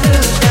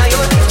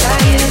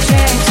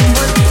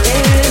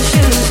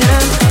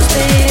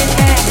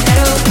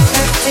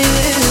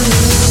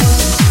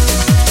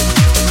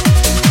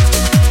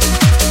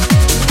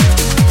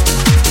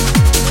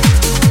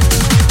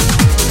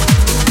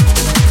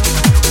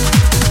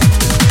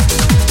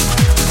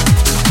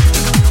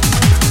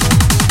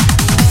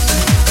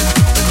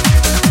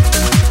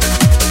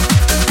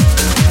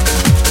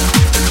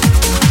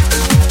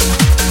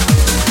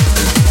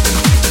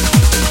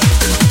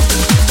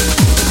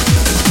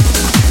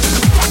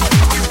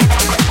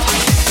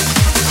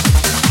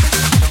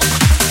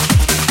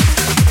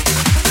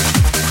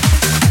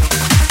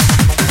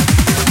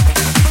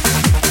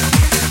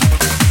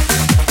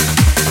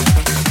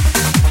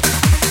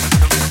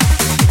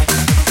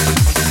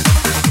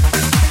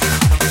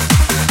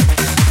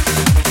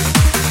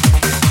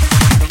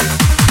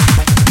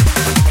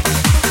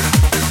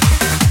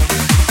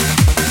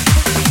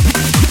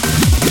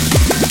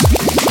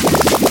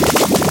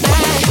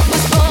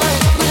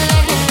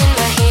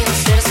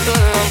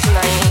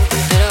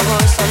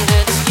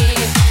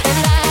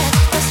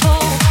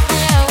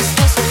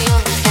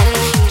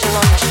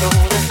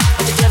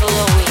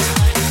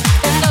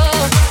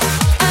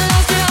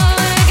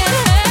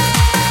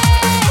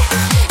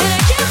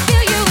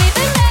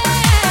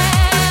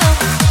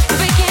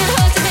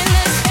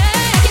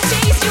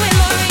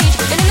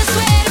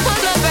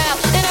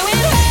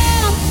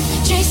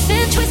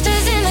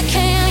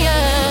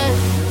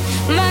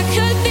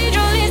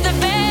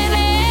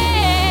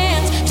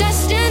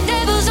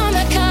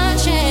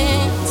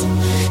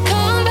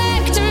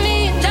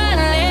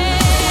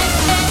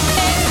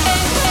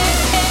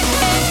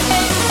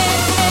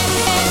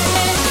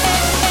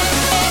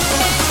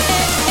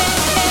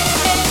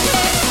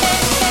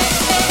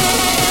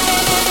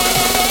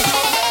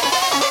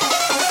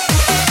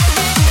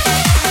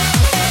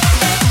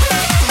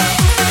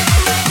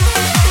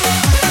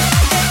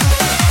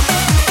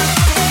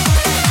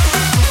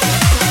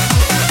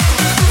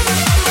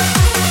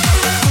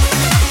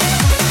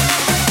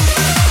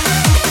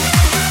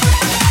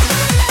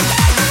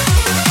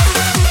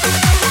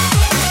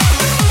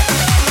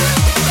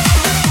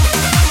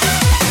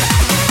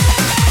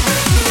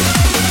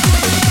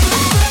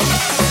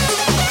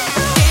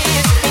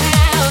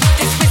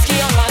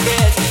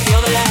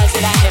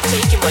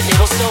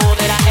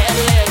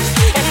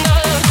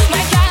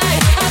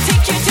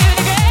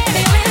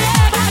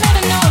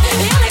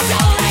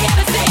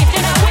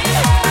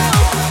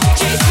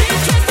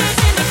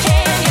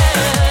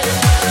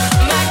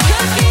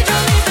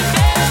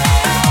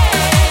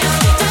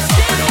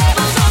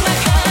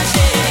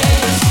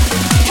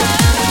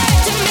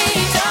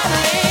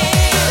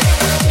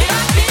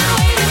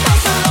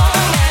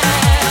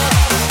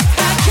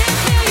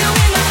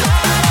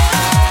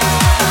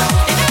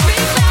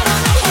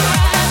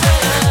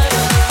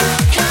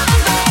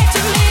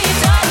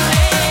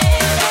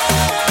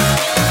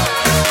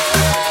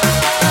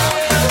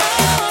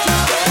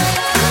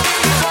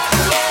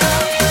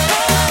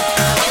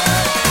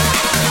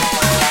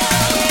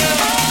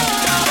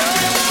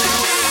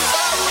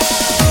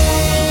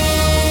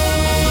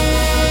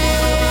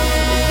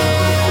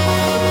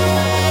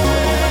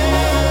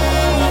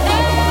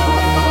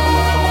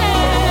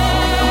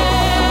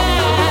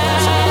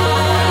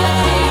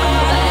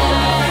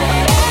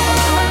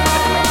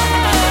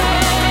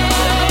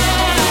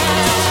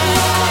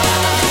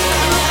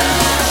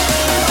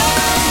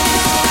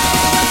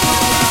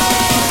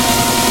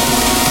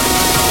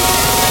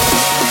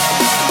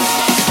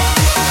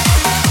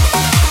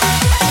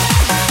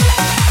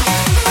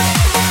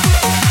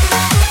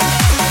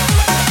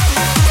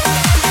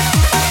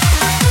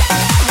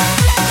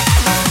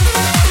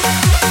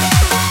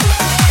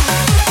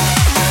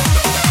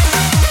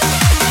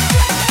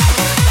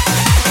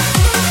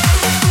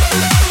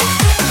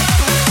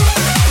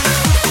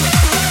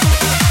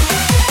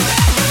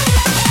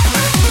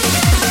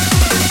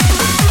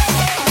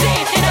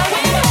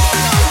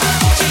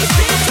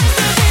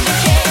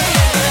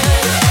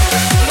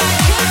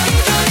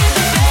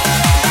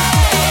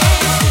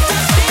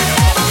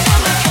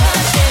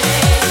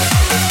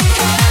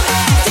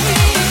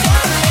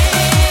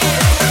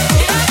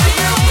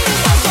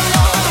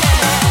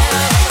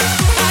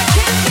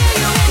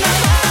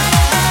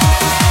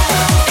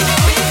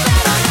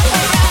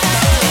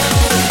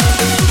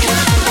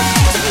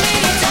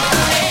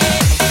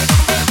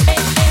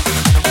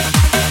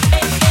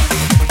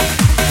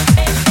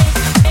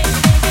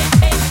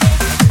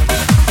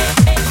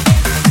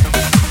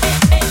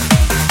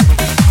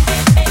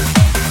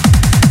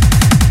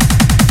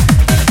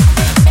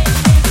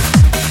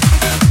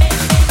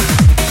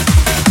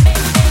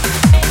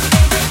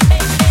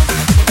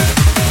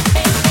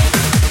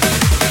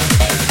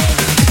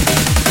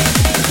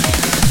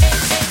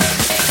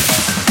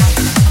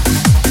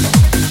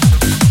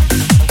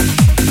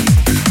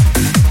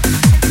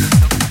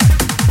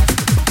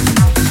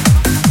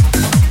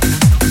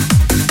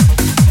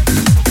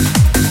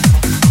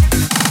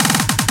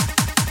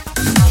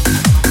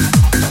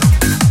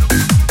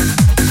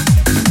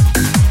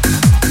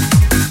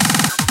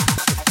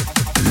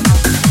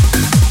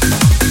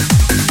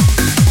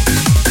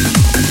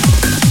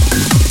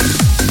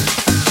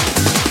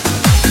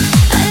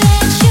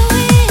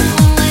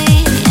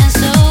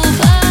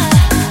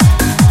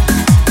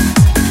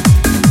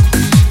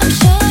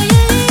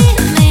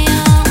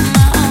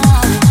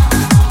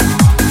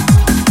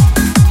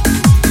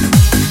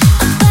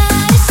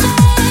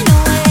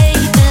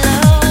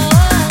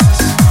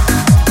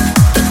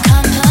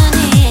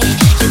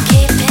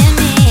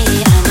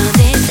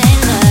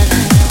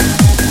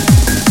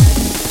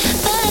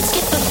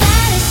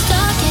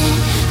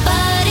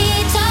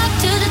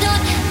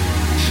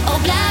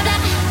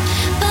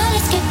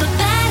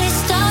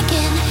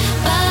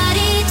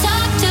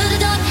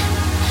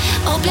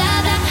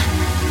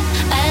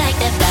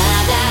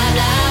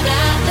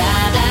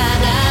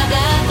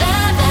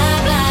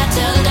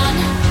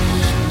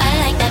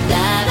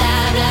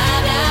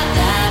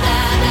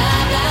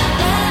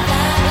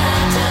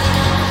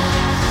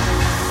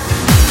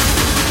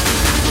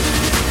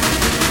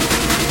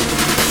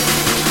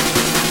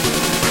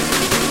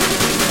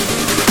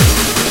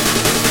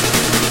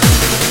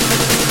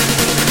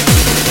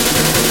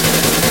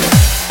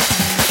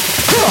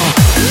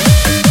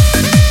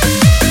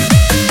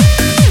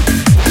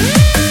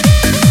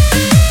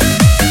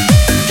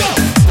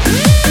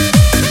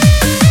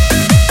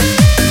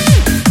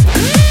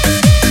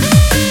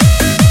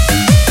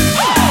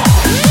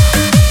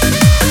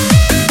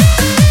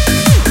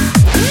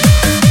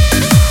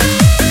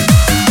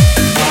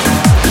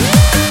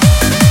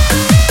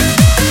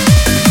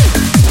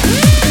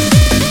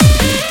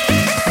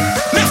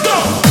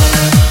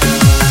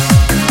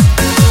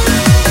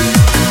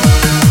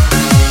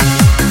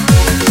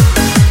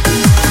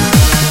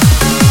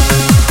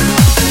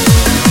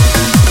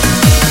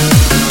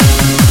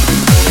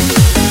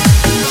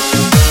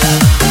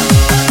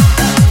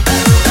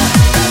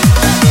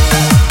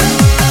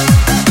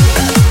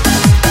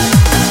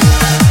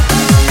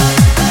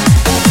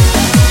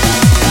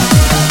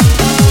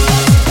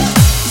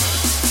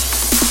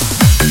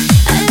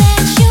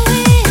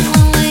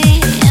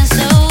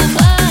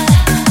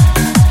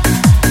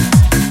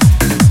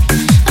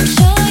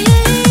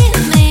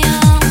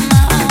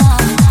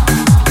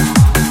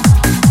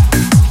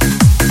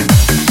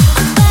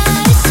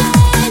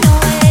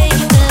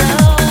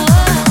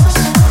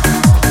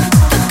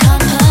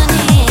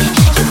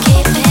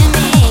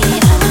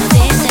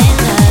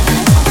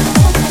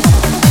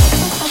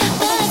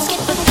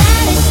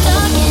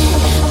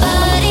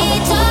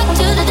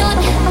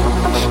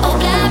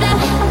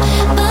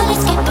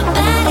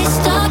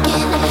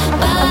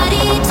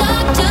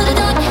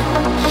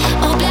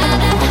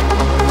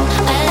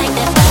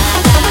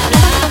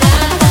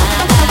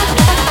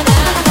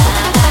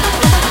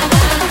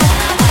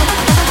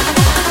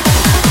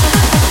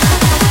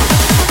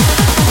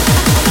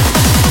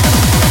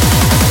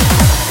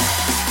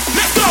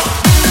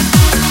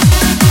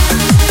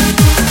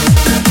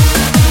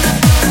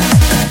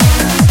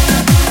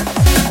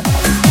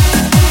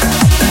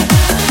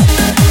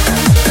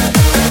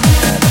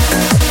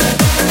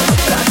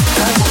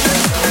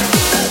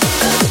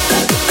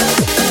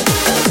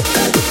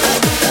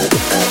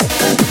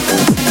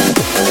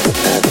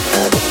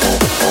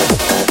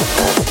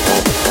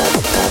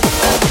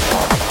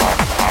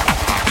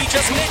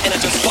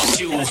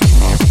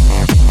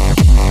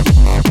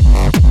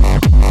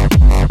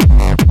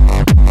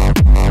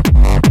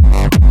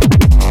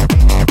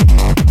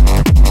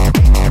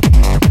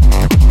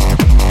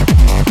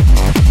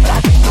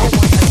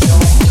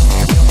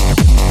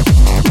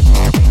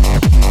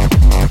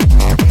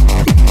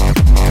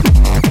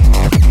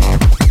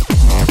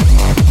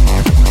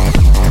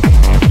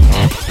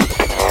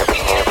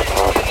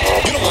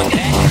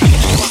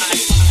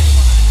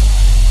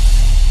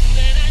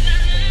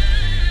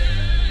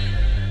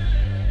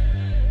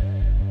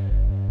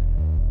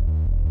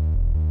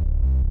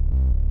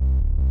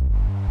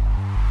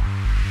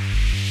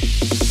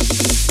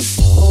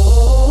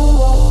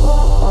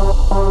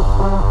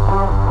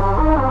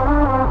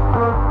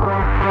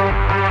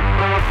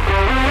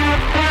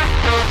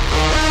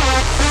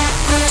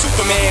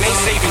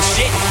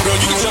shit. Girl,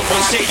 you can jump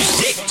on stage and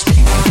shit.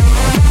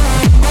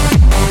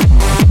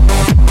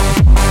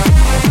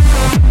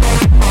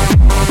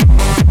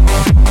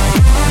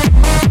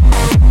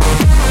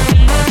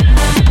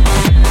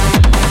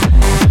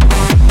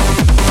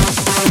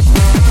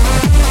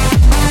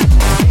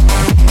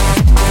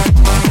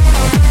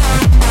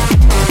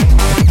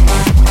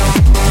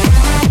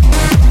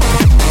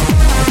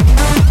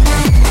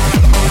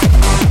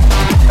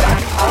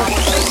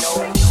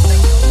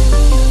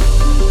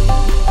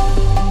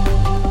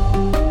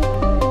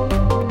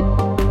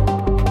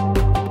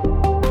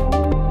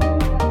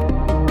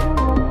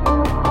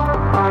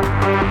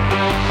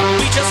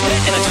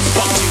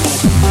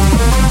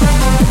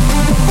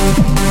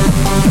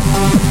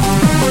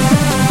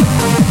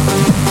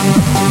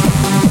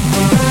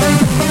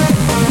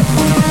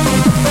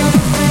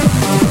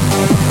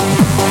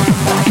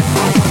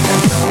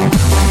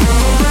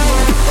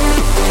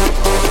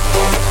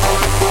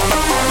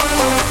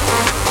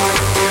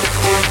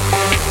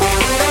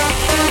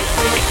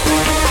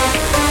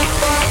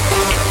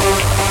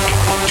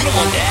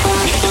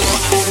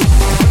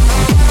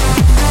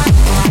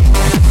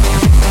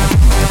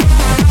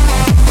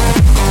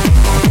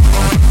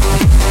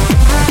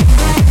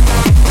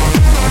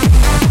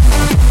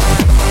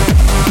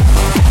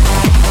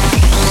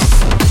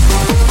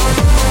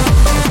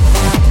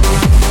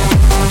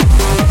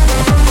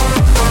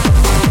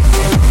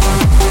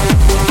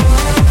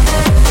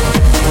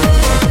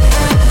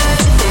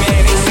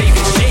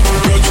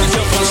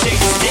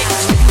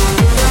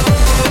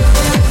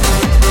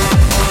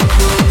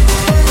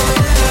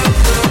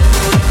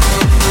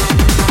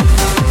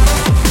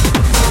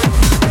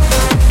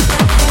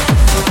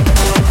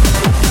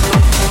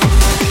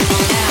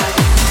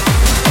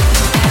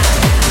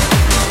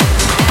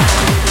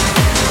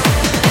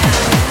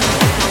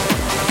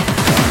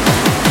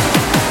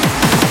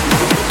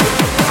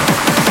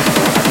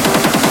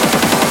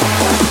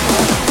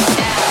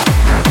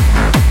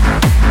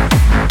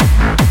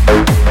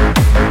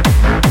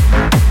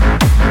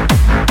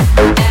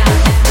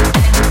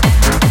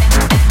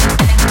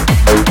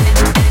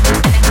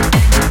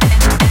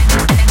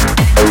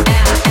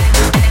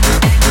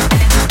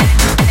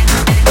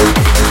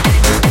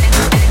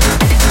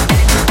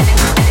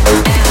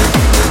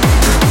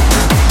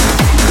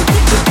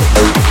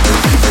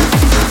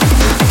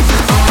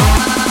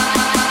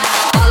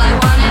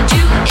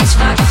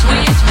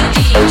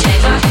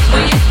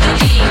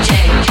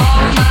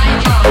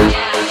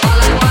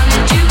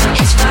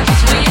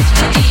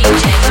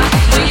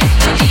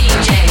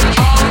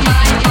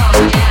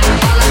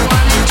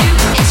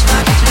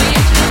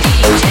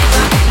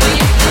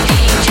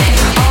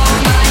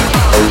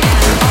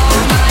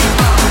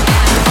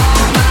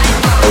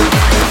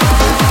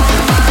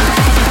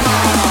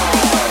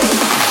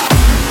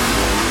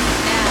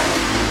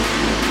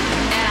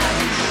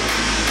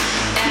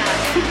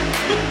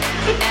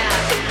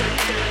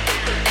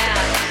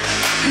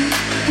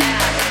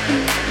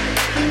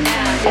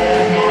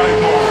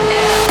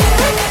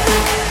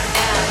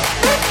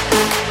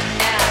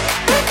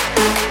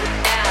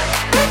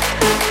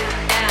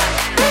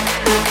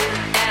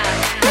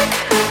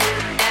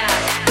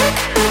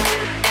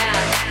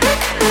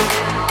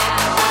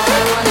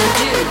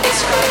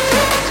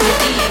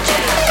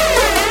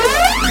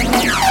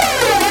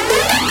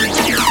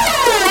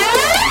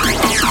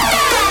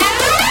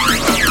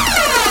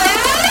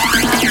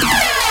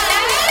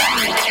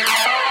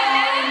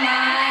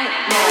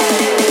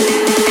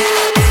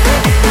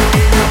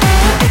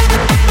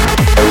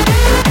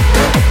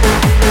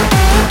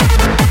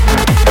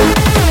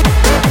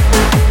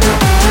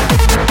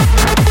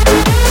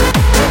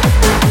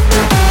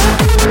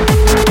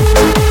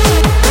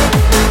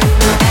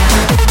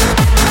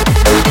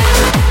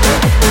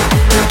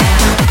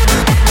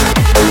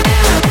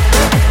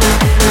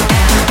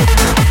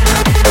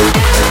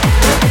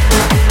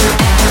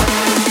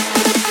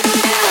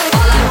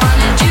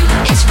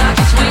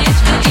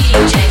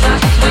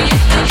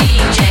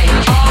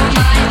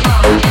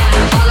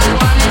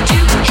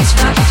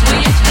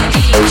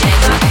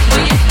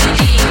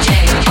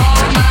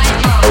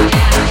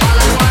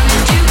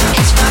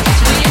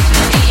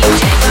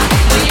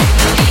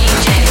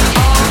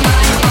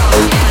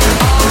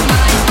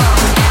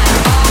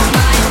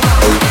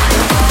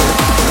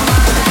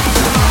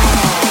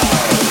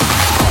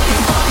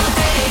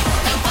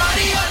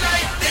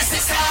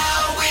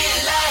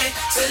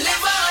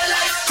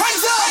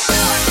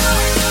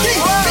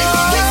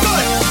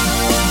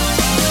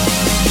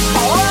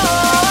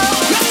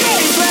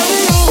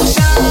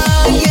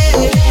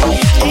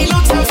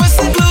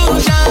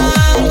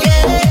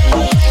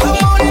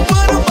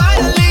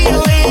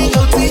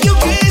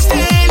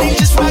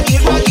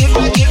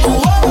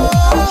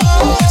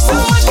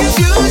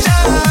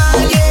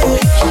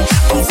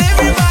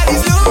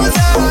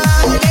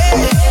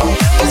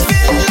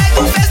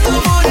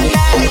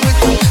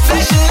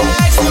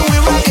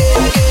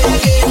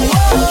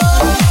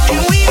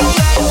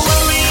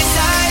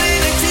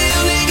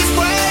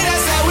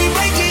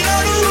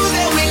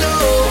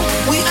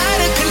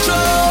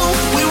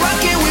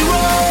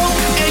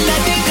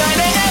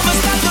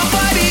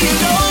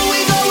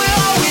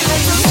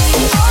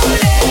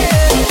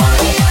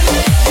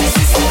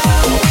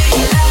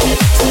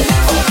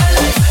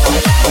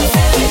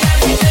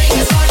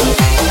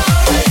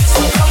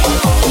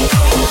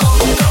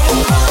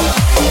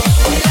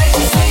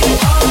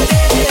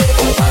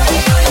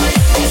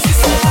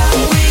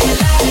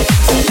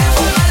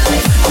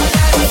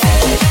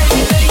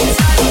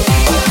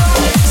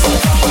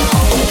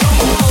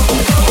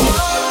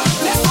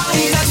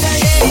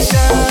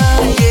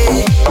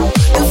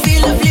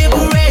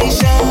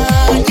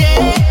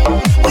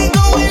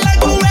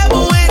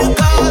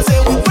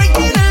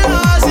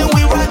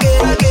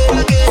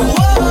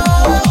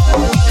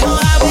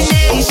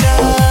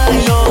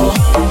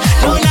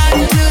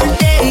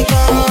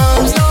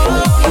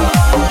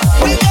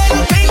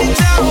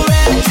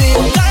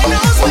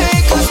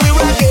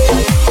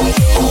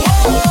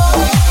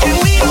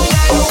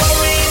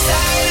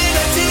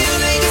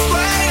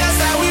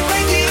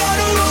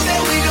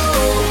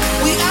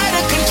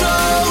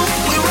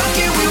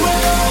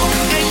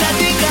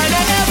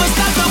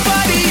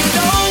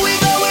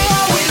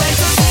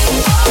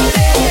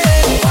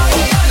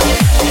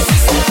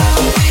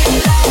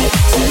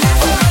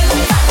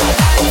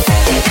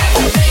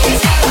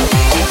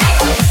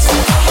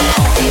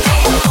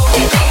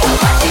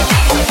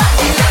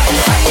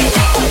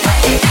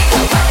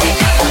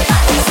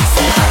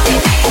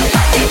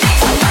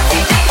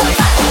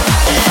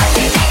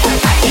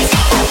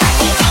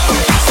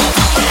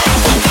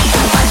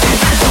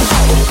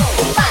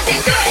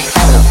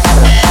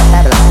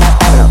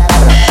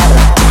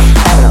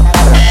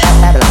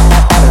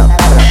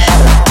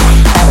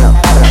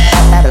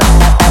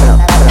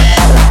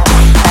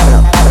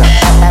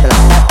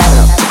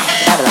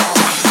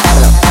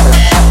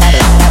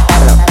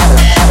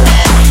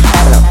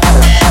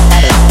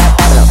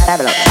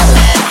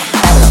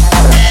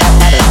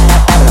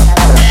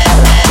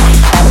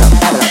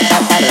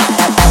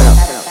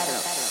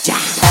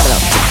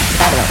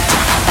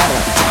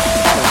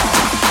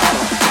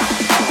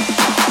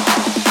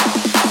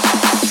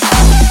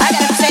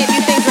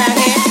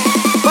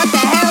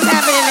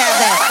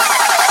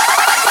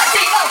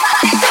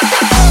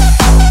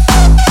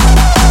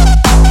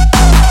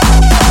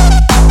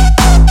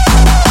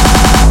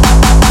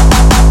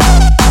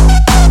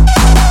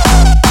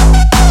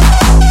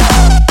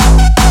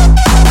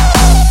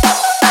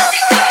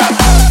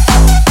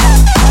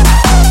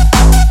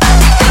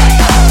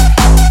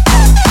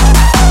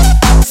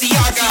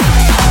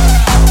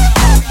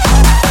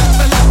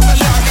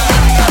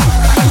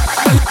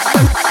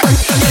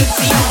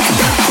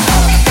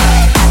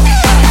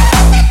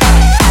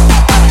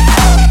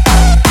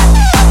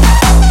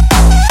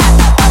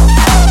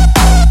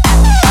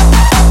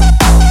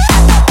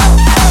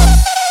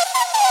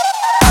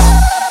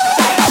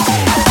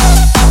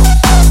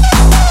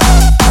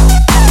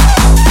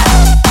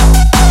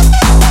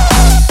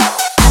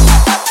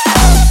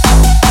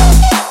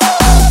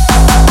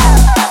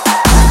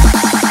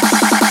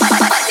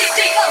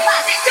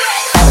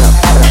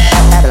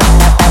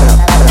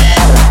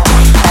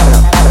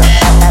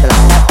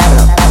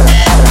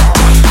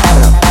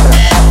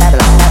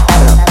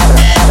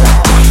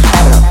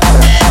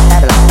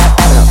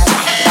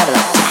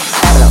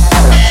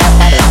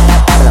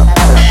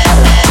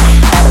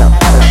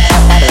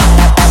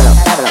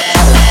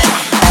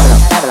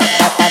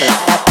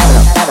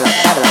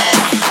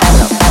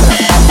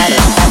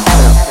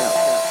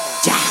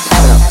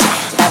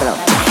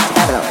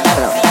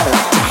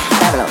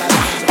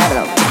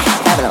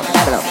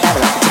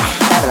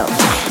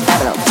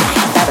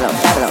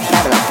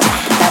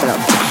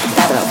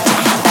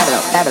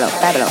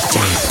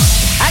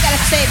 I gotta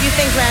say a few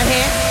things around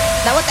here.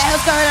 Now what the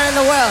hell's going on in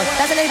the world?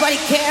 Doesn't anybody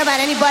care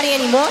about anybody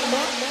anymore?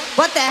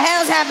 What the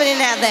hell's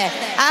happening out there?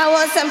 I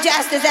want some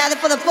justice out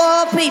there for the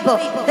poor people.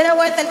 They're not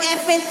worth an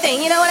effing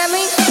thing, you know what I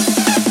mean?